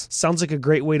 Yes. Sounds like a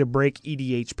great way to break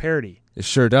EDH parity. It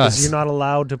sure Because does. you're not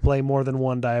allowed to play more than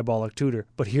 1 Diabolic Tutor.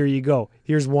 But here you go.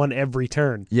 Here's 1 every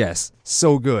turn. Yes.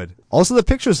 So good. Also, the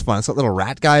picture's fun. It's got little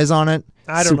rat guys on it.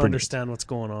 I don't Super neat. understand what's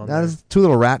going on That there. is 2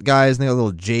 little rat guys, and they got a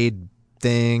little jade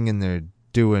thing, and they're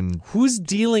doing... Who's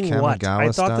dealing what? Kamigawa I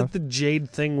thought stuff? that the Jade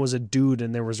thing was a dude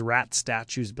and there was rat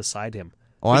statues beside him.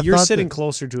 Oh, But I you're thought sitting that-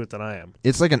 closer to it than I am.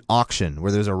 It's like an auction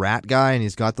where there's a rat guy, and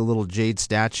he's got the little jade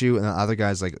statue, and the other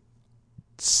guy's like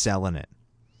selling it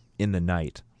in the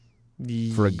night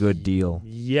for a good deal.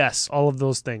 Yes, all of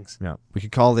those things. Yeah. We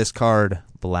could call this card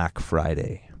Black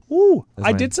Friday. Ooh, That's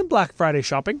I my- did some Black Friday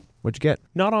shopping. What'd you get?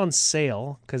 Not on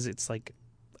sale because it's like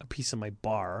a piece of my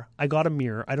bar. I got a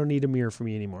mirror. I don't need a mirror for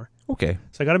me anymore. Okay.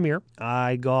 So I got a mirror.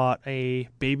 I got a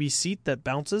baby seat that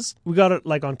bounces. We got it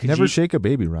like on Kijiji. Never shake a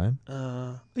baby, Ryan.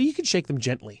 You can shake them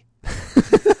gently.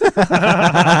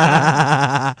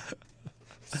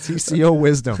 CCO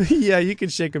wisdom. Yeah, you can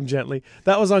shake them gently.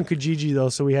 That was on Kijiji though,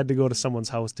 so we had to go to someone's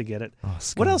house to get it. Oh,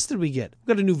 What else did we get?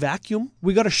 We got a new vacuum.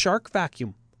 We got a Shark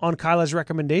vacuum on Kyla's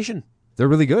recommendation. They're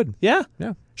really good. Yeah.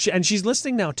 Yeah. And she's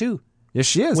listening now too. Yes,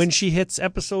 she is. When she hits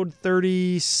episode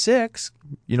 36.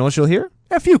 You know what she'll hear?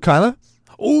 F you, Kyla.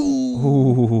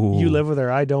 Ooh. You live with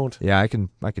her. I don't. Yeah, I can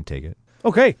take it.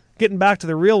 Okay. Getting back to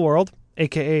the real world,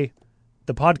 a.k.a.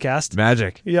 the podcast.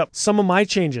 Magic. Yep. Some of my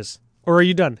changes. Or are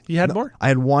you done? You had more? I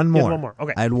had one more. You had one more.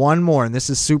 Okay. I had one more, and this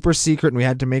is super secret, and we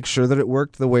had to make sure that it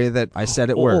worked the way that I said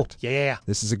it worked. Yeah.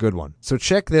 This is a good one. So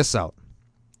check this out.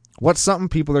 What's something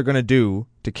people are going to do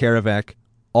to Karavek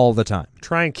all the time?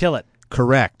 Try and kill it.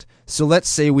 Correct. So let's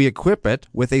say we equip it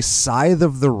with a Scythe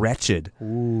of the Wretched.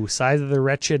 Ooh, Scythe of the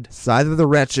Wretched. Scythe of the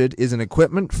Wretched is an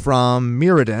equipment from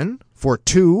Mirrodin for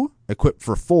 2, equipped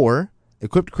for 4.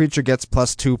 Equipped creature gets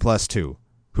 +2/+2.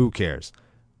 Who cares?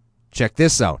 Check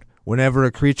this out. Whenever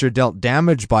a creature dealt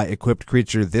damage by equipped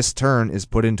creature this turn is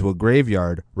put into a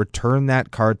graveyard, return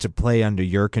that card to play under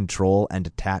your control and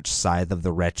attach Scythe of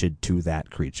the Wretched to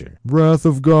that creature. Wrath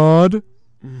of God.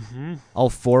 I'll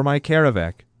 4 my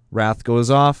Karavek. Wrath goes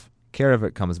off.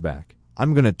 Karavek comes back.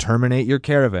 I'm going to terminate your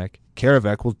Karavek.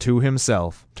 Karavek will 2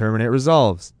 himself. Terminate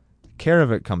resolves.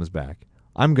 Karavek comes back.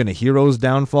 I'm going to Hero's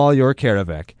Downfall your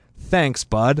Karavek. Thanks,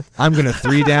 bud. I'm going to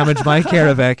 3 damage my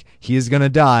Karavek. He is going to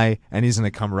die, and he's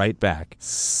going to come right back.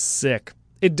 Sick.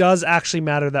 It does actually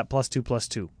matter that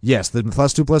 +2/+2. Yes, the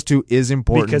 +2/+2 is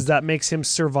important. Because that makes him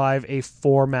survive a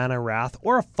 4-mana Wrath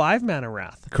or a 5-mana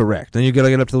Wrath. Correct. Then you got to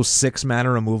get up to those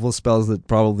 6-mana removal spells that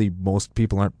probably most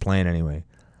people aren't playing anyway.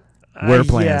 We're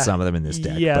playing yeah. some of them in this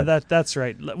deck. Yeah, but that's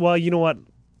right. Well, you know what?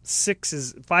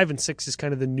 5 and 6 is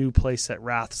kind of the new place that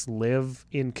Wraths live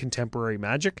in contemporary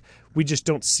Magic. We just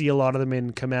don't see a lot of them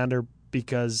in Commander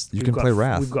because You can play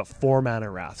Wrath. We've got 4-mana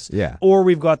Wraths. Yeah. Or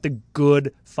we've got the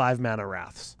good 5-mana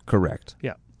Wraths. Correct.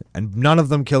 Yeah. And none of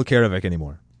them kill Karavek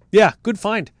anymore. Yeah, good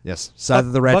find. Yes. Scythe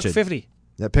of the Wretched. $1.50.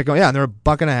 Yeah, pick 'em. Yeah, and they're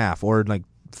 $1.50 or like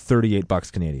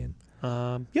 $38 Canadian.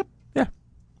 Yep. Yeah.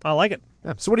 I like it.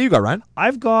 Yeah. So what do you got, Ryan?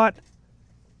 I've got,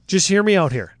 just hear me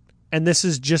out here. And this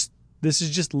is just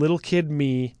little kid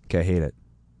me. Okay, I hate it.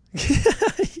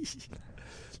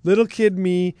 Little kid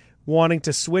me wanting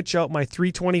to switch out my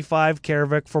 $3.25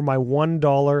 Karavek for my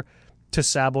 $1 to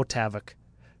Sabo Tavik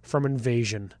from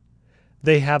Invasion.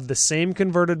 They have the same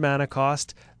converted mana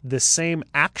cost, the same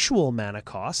actual mana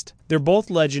cost. They're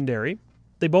both legendary.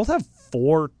 They both have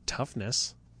 4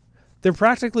 toughness. They're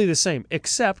practically the same,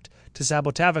 except to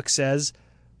Sabo Tavik says,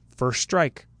 first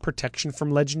strike, protection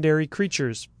from legendary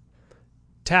creatures.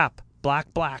 Tap,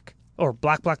 black, black, or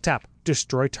black, black tap.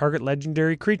 Destroy target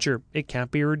legendary creature. It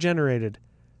can't be regenerated.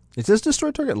 It says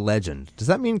destroy target legend. Does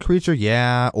that mean creature?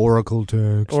 Yeah, Oracle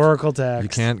text. Oracle text. You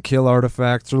can't kill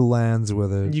artifacts or lands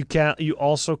with it. You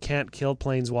also can't kill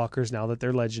planeswalkers now that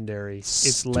they're legendary. It's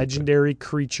Stupid. legendary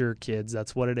creature, kids.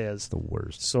 That's what it is. The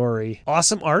worst. Sorry.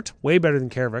 Awesome art. Way better than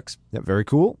Karavix. Yeah, very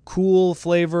cool. Cool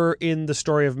flavor in the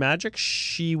story of Magic.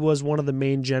 She was one of the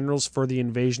main generals for the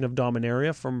invasion of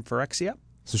Dominaria from Phyrexia.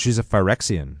 So she's a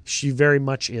Phyrexian. She very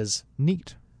much is.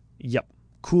 Neat. Yep.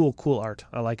 Cool art.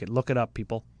 I like it. Look it up,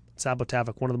 people.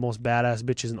 Sabotavik, one of the most badass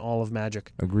bitches in all of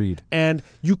Magic. Agreed. And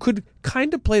you could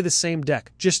kind of play the same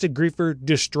deck, just a Griefer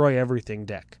destroy everything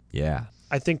deck. Yeah.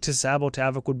 I think to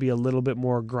Sabotavik would be a little bit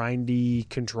more grindy,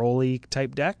 control-y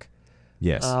type deck.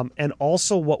 Yes. And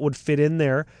also what would fit in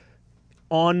there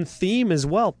on theme as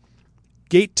well.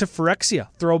 Gate to Phyrexia,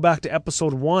 throwback to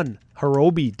episode 1,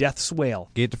 Hirobi, Death's Wail.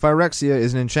 Gate to Phyrexia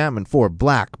is an enchantment for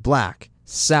black.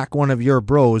 Sack one of your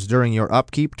bros during your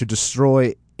upkeep to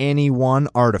destroy any one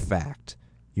artifact.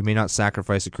 You may not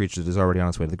sacrifice a creature that is already on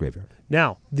its way to the graveyard.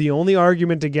 Now, the only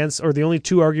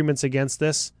two arguments against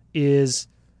this is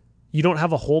you don't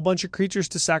have a whole bunch of creatures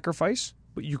to sacrifice,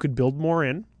 but you could build more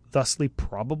in, thusly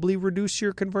probably reduce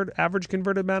your average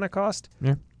converted mana cost.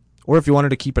 Yeah. Or if you wanted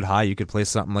to keep it high, you could play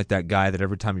something like that guy that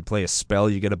every time you play a spell,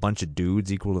 you get a bunch of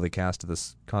dudes equal to the cost of the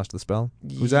spell.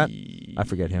 Who's that? I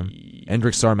forget him.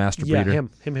 Endrixar Master Breeder. Yeah,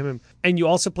 him. And you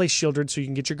also play Shieldred, so you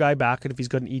can get your guy back, and if he's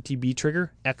got an ETB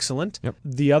trigger, excellent. Yep.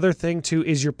 The other thing, too,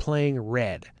 is you're playing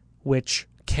red, which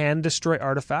can destroy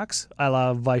artifacts, a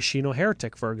la Vaishino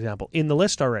Heretic, for example, in the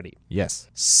list already. Yes.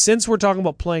 Since we're talking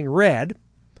about playing red,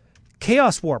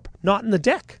 Chaos Warp, not in the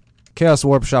deck. Chaos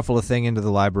Warp, shuffle a thing into the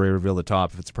library, reveal the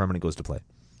top. If it's permanent, goes to play.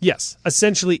 Yes.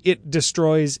 Essentially, it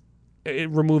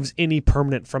removes any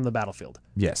permanent from the battlefield.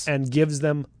 Yes. And gives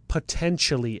them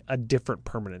potentially a different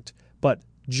permanent. But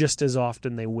just as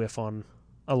often, they whiff on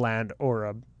a land or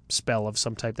a spell of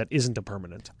some type that isn't a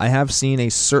permanent. I have seen a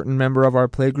certain member of our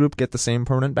playgroup get the same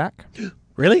permanent back.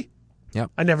 Really?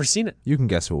 Yep. I never seen it. You can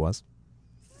guess who it was.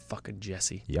 Fucking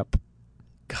Jesse. Yep.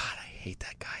 God, I hate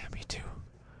that guy. Me too.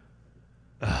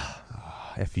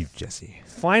 F you, Jesse.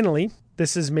 Finally,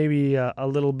 this is maybe a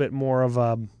little bit more of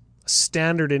a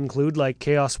standard include like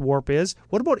Chaos Warp is.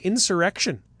 What about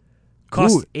Insurrection?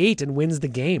 Costs 8 and wins the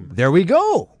game. There we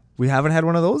go. We haven't had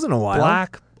one of those in a while.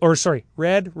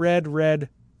 Red,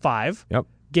 5. Yep.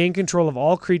 Gain control of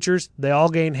all creatures. They all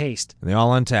gain haste. And they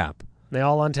all untap. They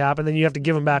all untap, and then you have to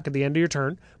give them back at the end of your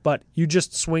turn, but you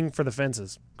just swing for the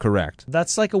fences. Correct.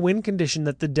 That's like a win condition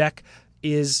that the deck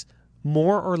is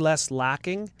more or less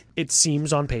lacking, it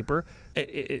seems on paper.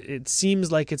 It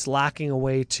seems like it's lacking a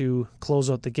way to close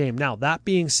out the game. Now, that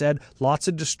being said, lots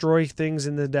of destroy things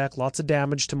in the deck, lots of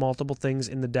damage to multiple things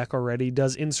in the deck already.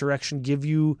 Does Insurrection give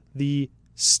you the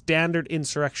standard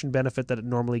Insurrection benefit that it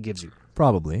normally gives you?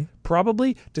 Probably.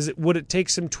 Would it take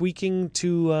some tweaking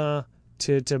to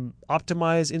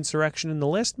optimize Insurrection in the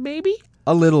list? Maybe?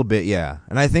 A little bit, yeah.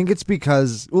 And I think it's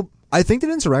because... I think that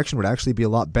Insurrection would actually be a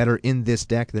lot better in this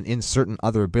deck than in certain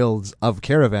other builds of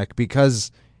Karavek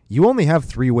because you only have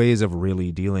 3 ways of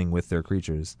really dealing with their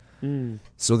creatures.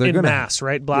 So they're in mass,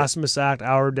 right? Blasphemous Act,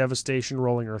 Hour Devastation,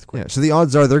 Rolling Earthquake. Yeah, so the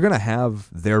odds are they're going to have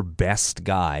their best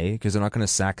guy because they're not going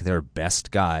to sack their best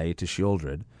guy to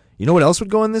Shieldred. You know what else would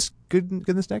go in this in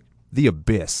this deck? The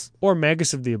Abyss. Or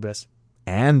Magus of the Abyss.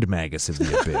 And Magus of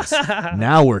the Abyss.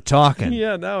 Now we're talking.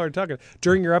 Yeah, now we're talking.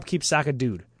 During your upkeep, sack a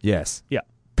dude. Yes. Yeah.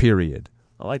 Period.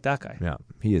 I like that guy. Yeah,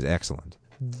 he is excellent.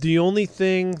 The only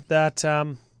thing that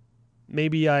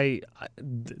maybe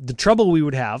the trouble we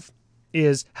would have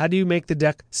is how do you make the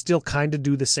deck still kind of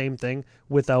do the same thing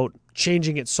without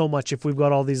changing it so much if we've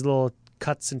got all these little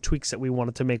cuts and tweaks that we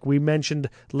wanted to make. We mentioned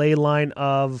Leyline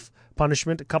of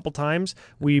Punishment a couple times.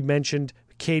 We mentioned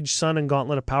Cage Sun and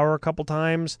Gauntlet of Power a couple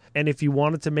times. And if you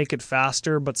wanted to make it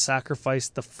faster but sacrifice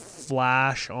the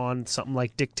flash on something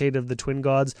like Dictate of the Twin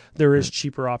Gods, there is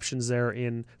cheaper options there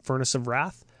in Furnace of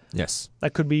Wrath. Yes.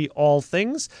 That could be all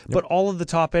things, but all of the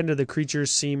top end of the creatures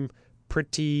seem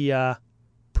pretty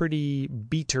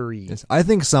beatery. Yes. I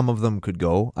think some of them could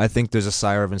go. I think there's a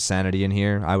Sire of Insanity in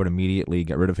here. I would immediately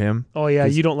get rid of him. Oh yeah,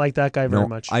 you don't like that guy very No,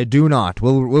 much. I do not.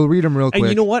 We'll read him real quick. And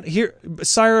you know what? Here,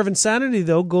 Sire of Insanity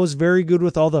though goes very good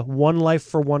with all the 1 life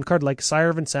for 1 card. Like Sire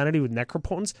of Insanity with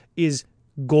Necropotence is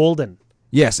golden.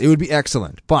 Yes, it would be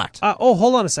excellent. But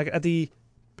hold on a second.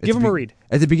 Give him a read.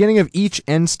 At the beginning of each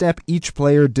end step, each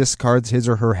player discards his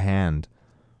or her hand.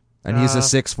 And he's a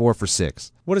 6/4 for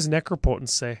 6. What does Necropotence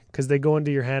say? Because they go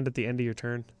into your hand at the end of your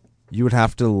turn. You would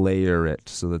have to layer it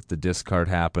so that the discard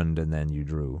happened and then you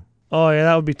drew. Oh, yeah,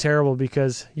 that would be terrible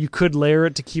because you could layer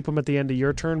it to keep them at the end of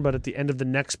your turn, but at the end of the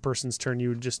next person's turn, you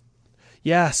would just...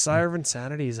 Yeah, Sire of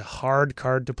Insanity is a hard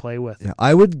card to play with. Yeah,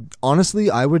 I would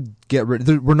get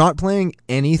rid. We're not playing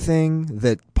anything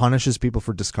that punishes people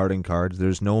for discarding cards.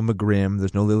 There's no Magrim.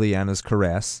 There's no Liliana's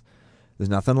Caress. There's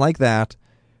nothing like that.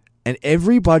 And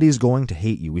everybody's going to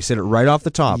hate you. We said it right off the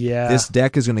top. Yeah. This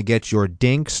deck is going to get your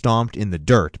dink stomped in the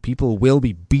dirt. People will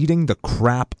be beating the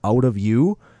crap out of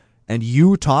you. And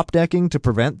you top decking to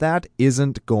prevent that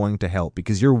isn't going to help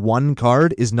because your one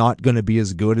card is not going to be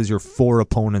as good as your 4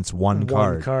 opponents' one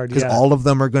card. Because all of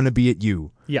them are going to be at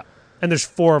you. Yeah. And there's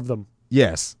 4 of them.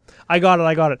 Yes. I got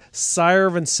it. Sire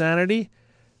of Insanity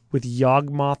with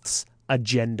Yawgmoth's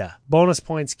Agenda. Bonus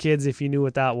points, kids, if you knew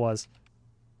what that was.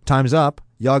 Time's up.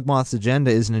 Yawgmoth's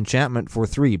Agenda is an enchantment for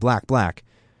 3, black.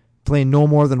 Play no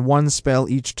more than 1 spell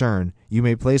each turn. You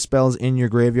may play spells in your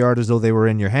graveyard as though they were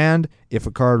in your hand. If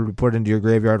a card would be put into your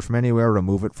graveyard from anywhere,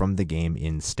 remove it from the game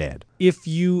instead.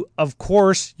 Of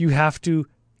course, you have to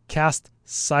cast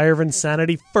Sire of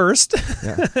Insanity first.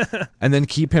 Yeah. And then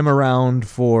keep him around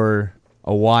for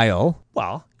a while.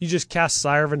 Well, you just cast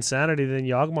Sire of Insanity, then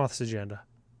Yawgmoth's Agenda.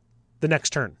 The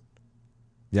next turn.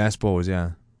 Yeah, I suppose,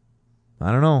 yeah.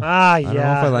 I don't know. I don't know if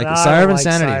I like it. Sire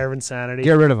of Insanity.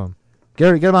 Get rid of him.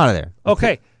 Get him out of there.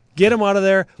 Okay, get him out of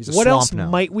there. He's a what swamp else now.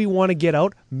 might we want to get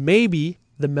out? Maybe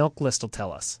the milk list will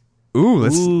tell us.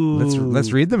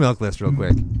 Let's read the milk list real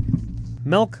quick.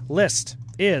 Milk list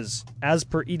is, as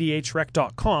per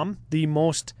EDHREC.com, the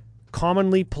most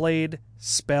commonly played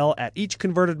spell at each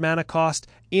converted mana cost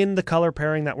in the color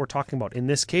pairing that we're talking about. In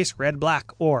this case,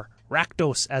 red-black, or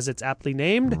Rakdos, as it's aptly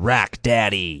named. Rack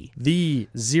Daddy. The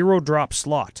 0-drop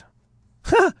slot.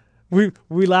 We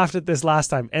laughed at this last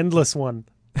time. Endless one.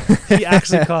 He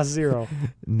actually costs 0.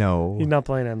 No. He's not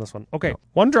playing Endless one. Okay,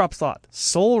 1-drop slot.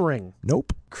 Soul Ring.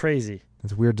 Nope. Crazy.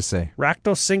 That's weird to say.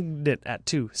 Rakdos Signet at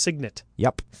 2. Signet.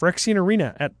 Yep. Phyrexian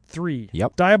Arena at 3.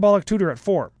 Yep. Diabolic Tutor at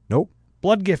 4. Nope.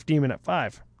 Bloodgift Demon at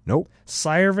 5. Nope.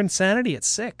 Sire of Insanity at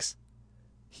 6.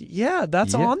 Yeah,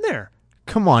 that's on there.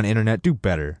 Come on, Internet. Do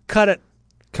better. Cut it.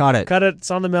 Cut it.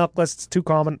 It's on the milk list. It's too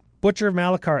common. Butcher of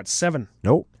Malachar at 7.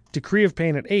 Nope. Decree of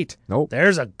Pain at 8. Nope.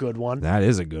 There's a good one. That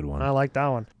is a good one. I like that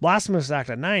one. Blasphemous Act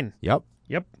at 9. Yep.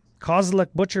 Kozilek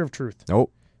Butcher of Truth.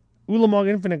 Nope. Ulamog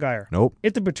Infinite Gyre. Nope.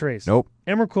 It that Betrays. Nope.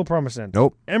 Emrakul Promised End.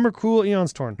 Nope. Emrakul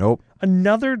Eon's Torn. Nope.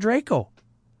 Another Draco.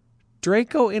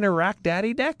 Draco in a Rack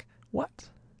Daddy deck? What?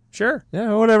 Sure.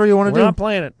 Yeah, whatever you want to We're do. not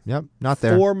playing it. Yep, not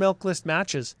there. 4 milk list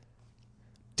matches.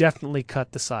 Definitely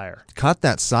cut the Sire. Cut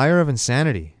that Sire of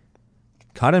Insanity.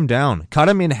 Cut him down. Cut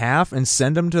him in half and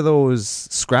send him to those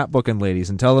scrapbooking ladies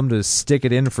and tell them to stick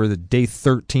it in for the day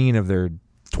 13 of their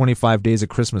 25 Days of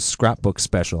Christmas scrapbook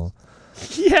special.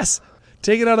 Yes.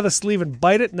 Take it out of the sleeve and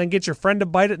bite it, and then get your friend to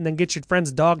bite it, and then get your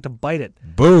friend's dog to bite it.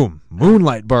 Boom.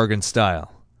 Moonlight bargain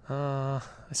style. I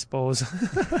suppose.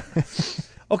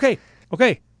 Okay.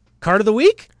 Card of the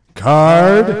week?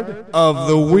 Card of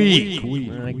the week.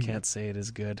 I can't say it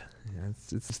is good. Yeah,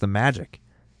 it's the magic.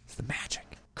 It's the magic.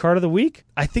 Card of the week?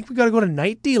 I think we got to go to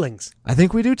Night Dealings. I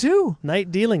think we do too.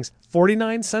 Night Dealings.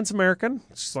 49 cents American.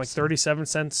 It's like 37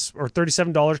 cents or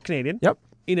 $37 Canadian. Yep.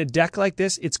 In a deck like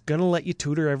this, it's going to let you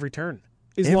tutor every turn.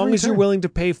 As Every long as you're turn. willing to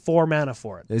pay 4 mana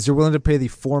for it. Is you're willing to pay the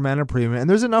 4 mana premium, and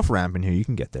there's enough ramp in here, you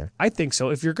can get there. I think so.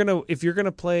 If you're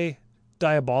gonna play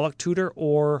Diabolic Tutor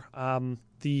or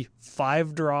the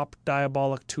 5-drop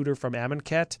Diabolic Tutor from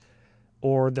Amonkhet,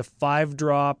 or the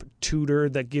 5-drop tutor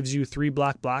that gives you 3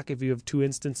 black if you have 2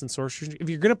 instants and sorcery. If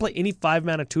you're gonna play any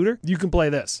 5-mana tutor, you can play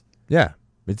this. Yeah.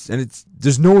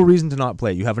 There's no reason to not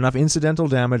play. You have enough incidental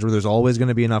damage where there's always going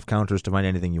to be enough counters to find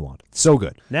anything you want. So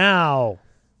good. Now,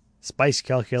 Spice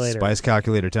Calculator. Spice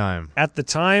calculator time. At the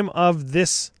time of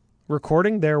this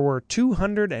recording, there were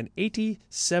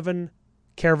 287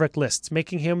 Kaervek lists,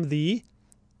 making him the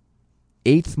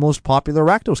 8th most popular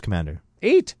Rakdos commander.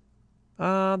 8.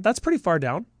 That's pretty far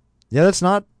down. Yeah, that's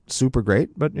not super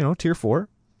great, but, tier 4.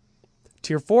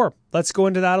 Tier 4. Let's go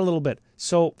into that a little bit.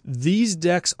 So these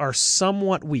decks are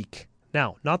somewhat weak.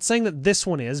 Now, not saying that this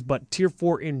one is, but tier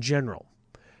 4 in general.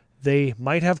 They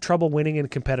might have trouble winning in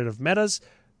competitive metas,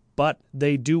 but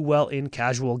they do well in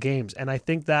casual games. And I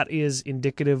think that is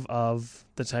indicative of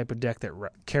the type of deck that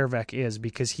Kaervek is,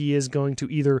 because he is going to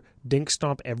either dink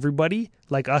stomp everybody,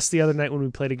 like us the other night when we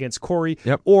played against Corey,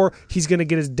 Yep. or he's going to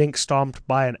get his dink stomped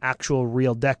by an actual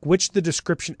real deck, which the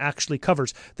description actually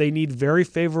covers. They need very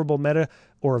favorable meta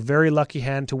or a very lucky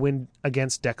hand to win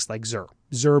against decks like Zur.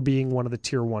 Zur being one of the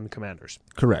tier 1 commanders.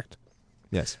 Correct.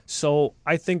 Yes. So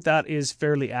I think that is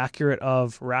fairly accurate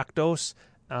of Rakdos.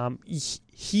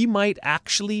 He might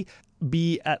actually,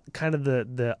 be at kind of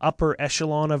the upper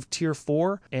echelon of tier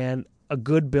 4, and a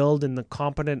good build in a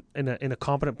competent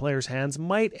player's hands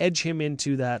might edge him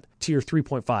into that tier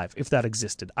 3.5 if that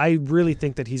existed. I really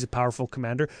think that he's a powerful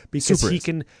commander because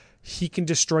he can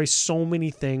destroy so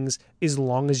many things as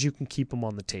long as you can keep him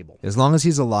on the table. As long as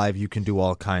he's alive, you can do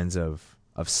all kinds of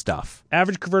stuff.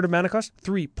 Average converted mana cost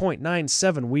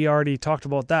 3.97. We already talked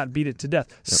about that, beat it to death.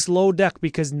 Yep. Slow deck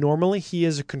because normally he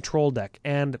is a control deck,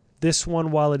 and this one,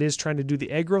 while it is trying to do the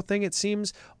aggro thing, it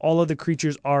seems all of the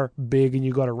creatures are big and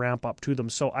you got to ramp up to them.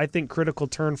 So I think critical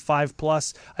turn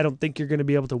 5+. I don't think you're going to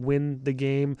be able to win the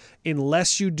game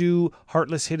unless you do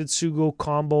Heartless Hidetsugu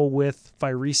combo with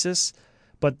Phyresis,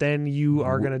 but then you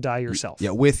are going to die yourself. Yeah,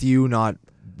 with you, not...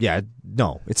 Yeah,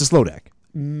 no, it's a slow deck.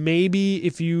 Maybe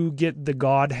if you get the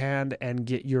God Hand and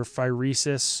get your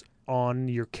Phyresis on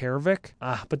your Karavik,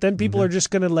 but then people are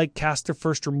just going to like cast their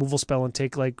first removal spell and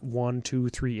take like 1, 2,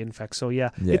 3 infect. So yeah.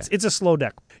 It's a slow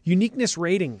deck. Uniqueness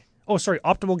rating. Oh, sorry,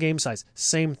 optimal game size.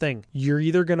 Same thing. You're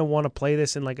either going to want to play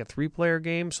this in like a 3-player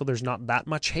game so there's not that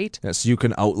much hate. Yeah, so you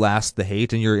can outlast the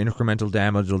hate and your incremental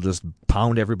damage will just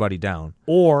pound everybody down.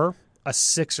 Or a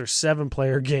 6 or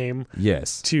 7-player game,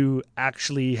 yes, to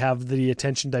actually have the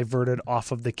attention diverted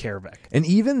off of the Karavik. And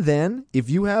even then, if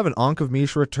you have an Ankh of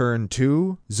Mishra turn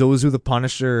 2, Zozu the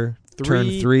Punisher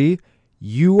turn 3,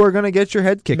 you are going to get your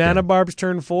head kicked Mana in. Barbs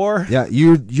turn 4. Yeah,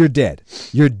 you're dead.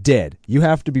 You're dead. You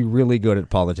have to be really good at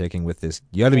politicking with this.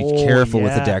 You got to be careful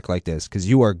with a deck like this because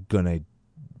you are going to...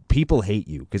 People hate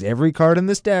you because every card in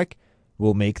this deck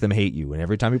will make them hate you. And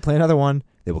every time you play another one,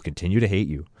 they will continue to hate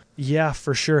you. Yeah,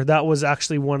 for sure. That was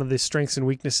actually one of the strengths and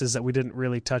weaknesses that we didn't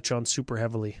really touch on super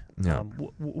heavily. Yeah.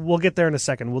 We'll get there in a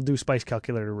second. We'll do Spice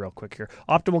Calculator real quick here.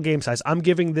 Optimal game size. I'm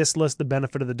giving this list the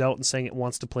benefit of the doubt and saying it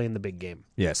wants to play in the big game.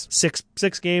 Yes.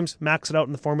 Six games, max it out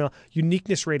in the formula.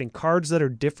 Uniqueness rating. Cards that are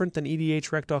different than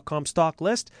EDHREC.com stock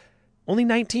list, only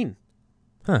 19.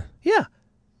 Huh. Yeah.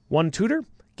 One tutor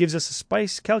gives us a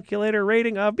Spice Calculator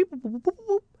rating of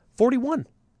 41.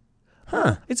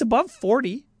 Huh. It's above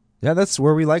 40. Yeah, that's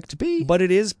where we like to be. But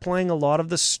it is playing a lot of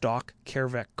the stock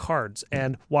Karavik cards.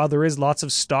 And while there is lots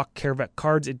of stock Karavik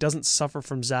cards, it doesn't suffer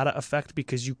from Zada effect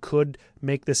because you could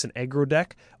make this an aggro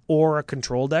deck or a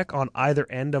control deck on either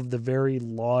end of the very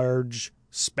large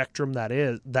spectrum that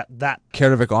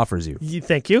Karavik offers you.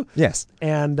 Thank you. Yes.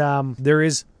 And there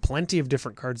is plenty of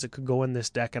different cards that could go in this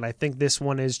deck, and I think this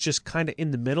one is just kind of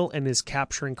in the middle and is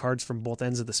capturing cards from both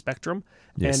ends of the spectrum,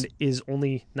 and is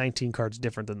only 19 cards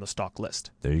different than the stock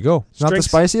list. There you go. Not the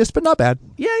spiciest, but not bad.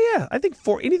 Yeah. I think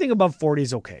anything above 40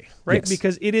 is okay, right? Yes.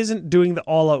 Because it isn't doing the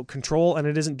all-out control, and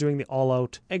it isn't doing the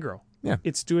all-out aggro. Yeah.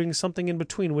 It's doing something in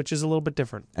between, which is a little bit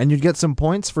different. And you'd get some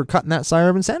points for cutting that Sire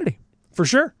of Insanity. For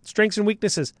sure. Strengths and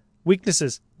weaknesses.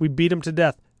 Weaknesses. We beat him to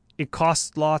death. It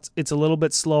costs lots. It's a little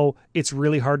bit slow. It's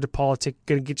really hard to politic.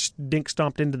 Gonna get your dink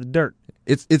stomped into the dirt.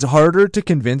 It's harder to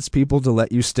convince people to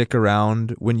let you stick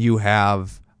around when you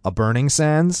have a Burning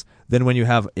Sands than when you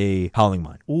have a Howling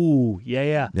Mine. Ooh,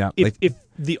 yeah. Yeah. If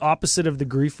the opposite of the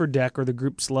Griefer deck or the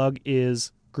Group Slug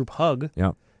is Group Hug,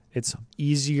 yeah, it's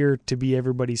easier to be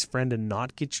everybody's friend and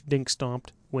not get your dink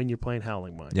stomped when you're playing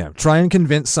Howling Mine. Yeah, try and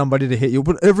convince somebody to hit you,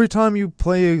 but every time you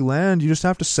play a land, you just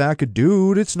have to sack a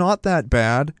dude. It's not that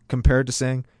bad compared to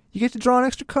saying, you get to draw an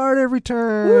extra card every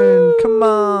turn. Woo! Come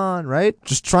on, right?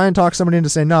 Just try and talk somebody into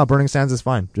saying, no, Burning Sands is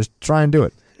fine. Just try and do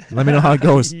it. Let me know how it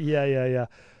goes. Yeah.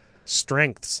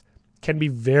 Strengths can be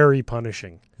very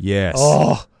punishing. Yes.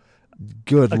 Oh,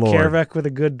 good lord. A Karavik with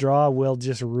a good draw will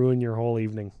just ruin your whole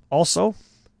evening. Also,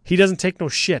 he doesn't take no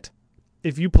shit.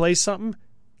 If you play something,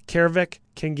 Karavik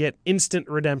can get instant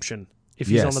redemption if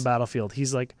he's on the battlefield.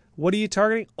 He's like, what are you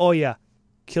targeting? Oh, yeah,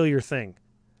 kill your thing.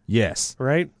 Yes.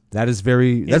 Right? That's a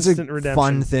redemption.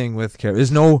 Fun thing with Karavik.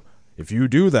 There's no, if you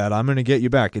do that, I'm going to get you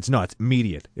back. It's not. It's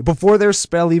immediate. Before their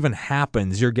spell even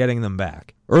happens, you're getting them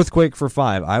back. Earthquake for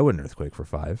 5. I wouldn't Earthquake for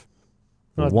 5.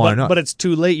 Why not? But it's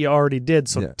too late. You already did,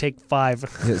 so take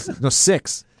 5. No,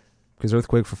 6. Because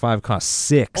Earthquake for 5 costs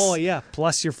 6. Oh, yeah.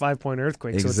 Plus your 5-point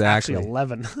Earthquake. Exactly. So it's actually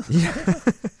 11. Yeah.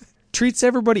 Treats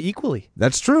everybody equally.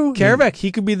 That's true. Karavik,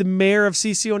 he could be the mayor of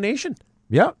CCO Nation.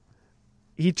 Yeah.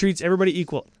 He treats everybody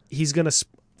equal. He's going to,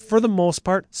 for the most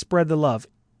part, spread the love.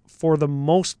 For the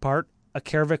most part, a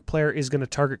Karavik player is going to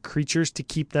target creatures to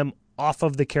keep them off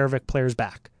of the Karavik player's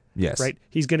back. Yes. Right?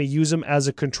 He's going to use them as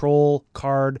a control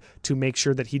card to make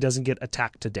sure that he doesn't get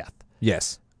attacked to death.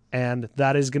 Yes. And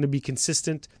that is going to be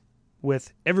consistent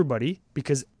with everybody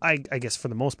because I guess for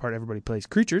the most part, everybody plays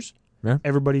creatures. Yeah.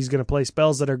 Everybody's going to play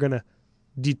spells that are going to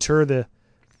deter the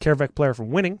Karavik player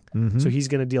from winning. Mm-hmm. So he's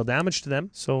going to deal damage to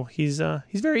them. So he's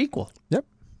very equal. Yep.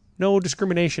 no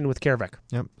discrimination with Karavik.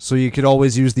 Yep. So you could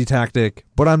always use the tactic,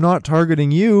 but I'm not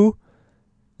targeting you.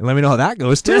 And let me know how that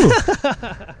goes too.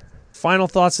 Final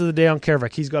thoughts of the day on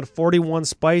Karavik. He's got a 41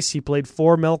 spice. He played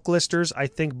 4 milk listers. I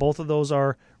think both of those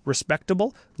are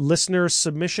respectable. Listener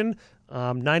submission,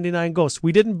 99 Ghosts.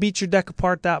 We didn't beat your deck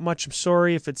apart that much. I'm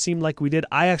sorry if it seemed like we did.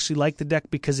 I actually like the deck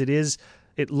because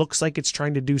it looks like it's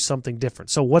trying to do something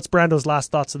different. So what's Brando's last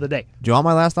thoughts of the day? Do you want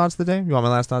my last thoughts of the day? You want my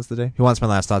last thoughts of the day? Who wants my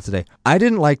last thoughts today? I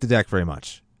didn't like the deck very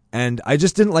much. And I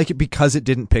just didn't like it because it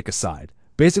didn't pick a side.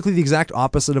 Basically the exact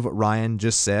opposite of what Ryan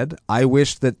just said. I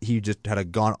wish that he just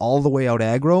had gone all the way out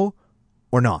aggro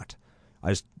or not.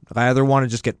 I either want to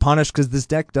just get punished because this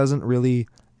deck doesn't really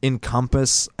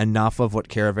encompass enough of what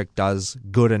Karavik does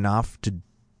good enough to,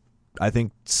 I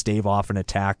think, stave off an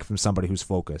attack from somebody who's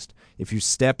focused. If you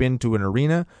step into an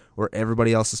arena where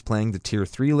everybody else is playing the tier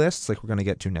 3 lists, like we're going to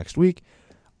get to next week,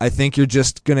 I think you're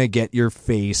just going to get your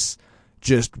face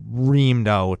just reamed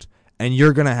out, and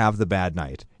you're going to have the bad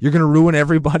night. You're going to ruin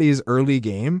everybody's early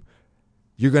game.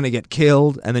 You're going to get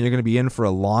killed, and then you're going to be in for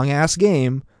a long-ass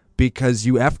game because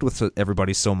you effed with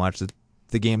everybody so much that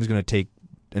the game is going to take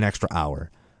an extra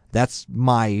hour. That's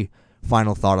my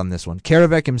final thought on this one.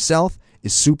 Karavik himself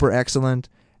is super excellent,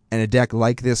 and a deck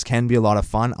like this can be a lot of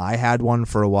fun. I had one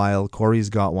for a while. Corey's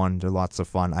got one. They're lots of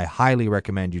fun. I highly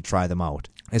recommend you try them out,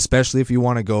 especially if you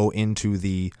want to go into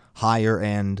the higher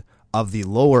end of the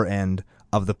lower end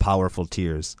of the powerful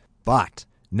tiers. But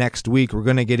next week, we're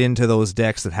going to get into those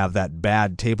decks that have that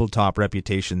bad tabletop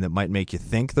reputation that might make you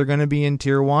think they're going to be in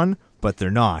tier 1, but they're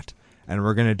not. And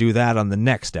we're going to do that on the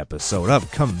next episode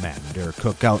of Commander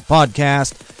Cookout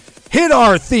Podcast. Hit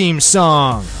our theme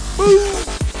song! Boom!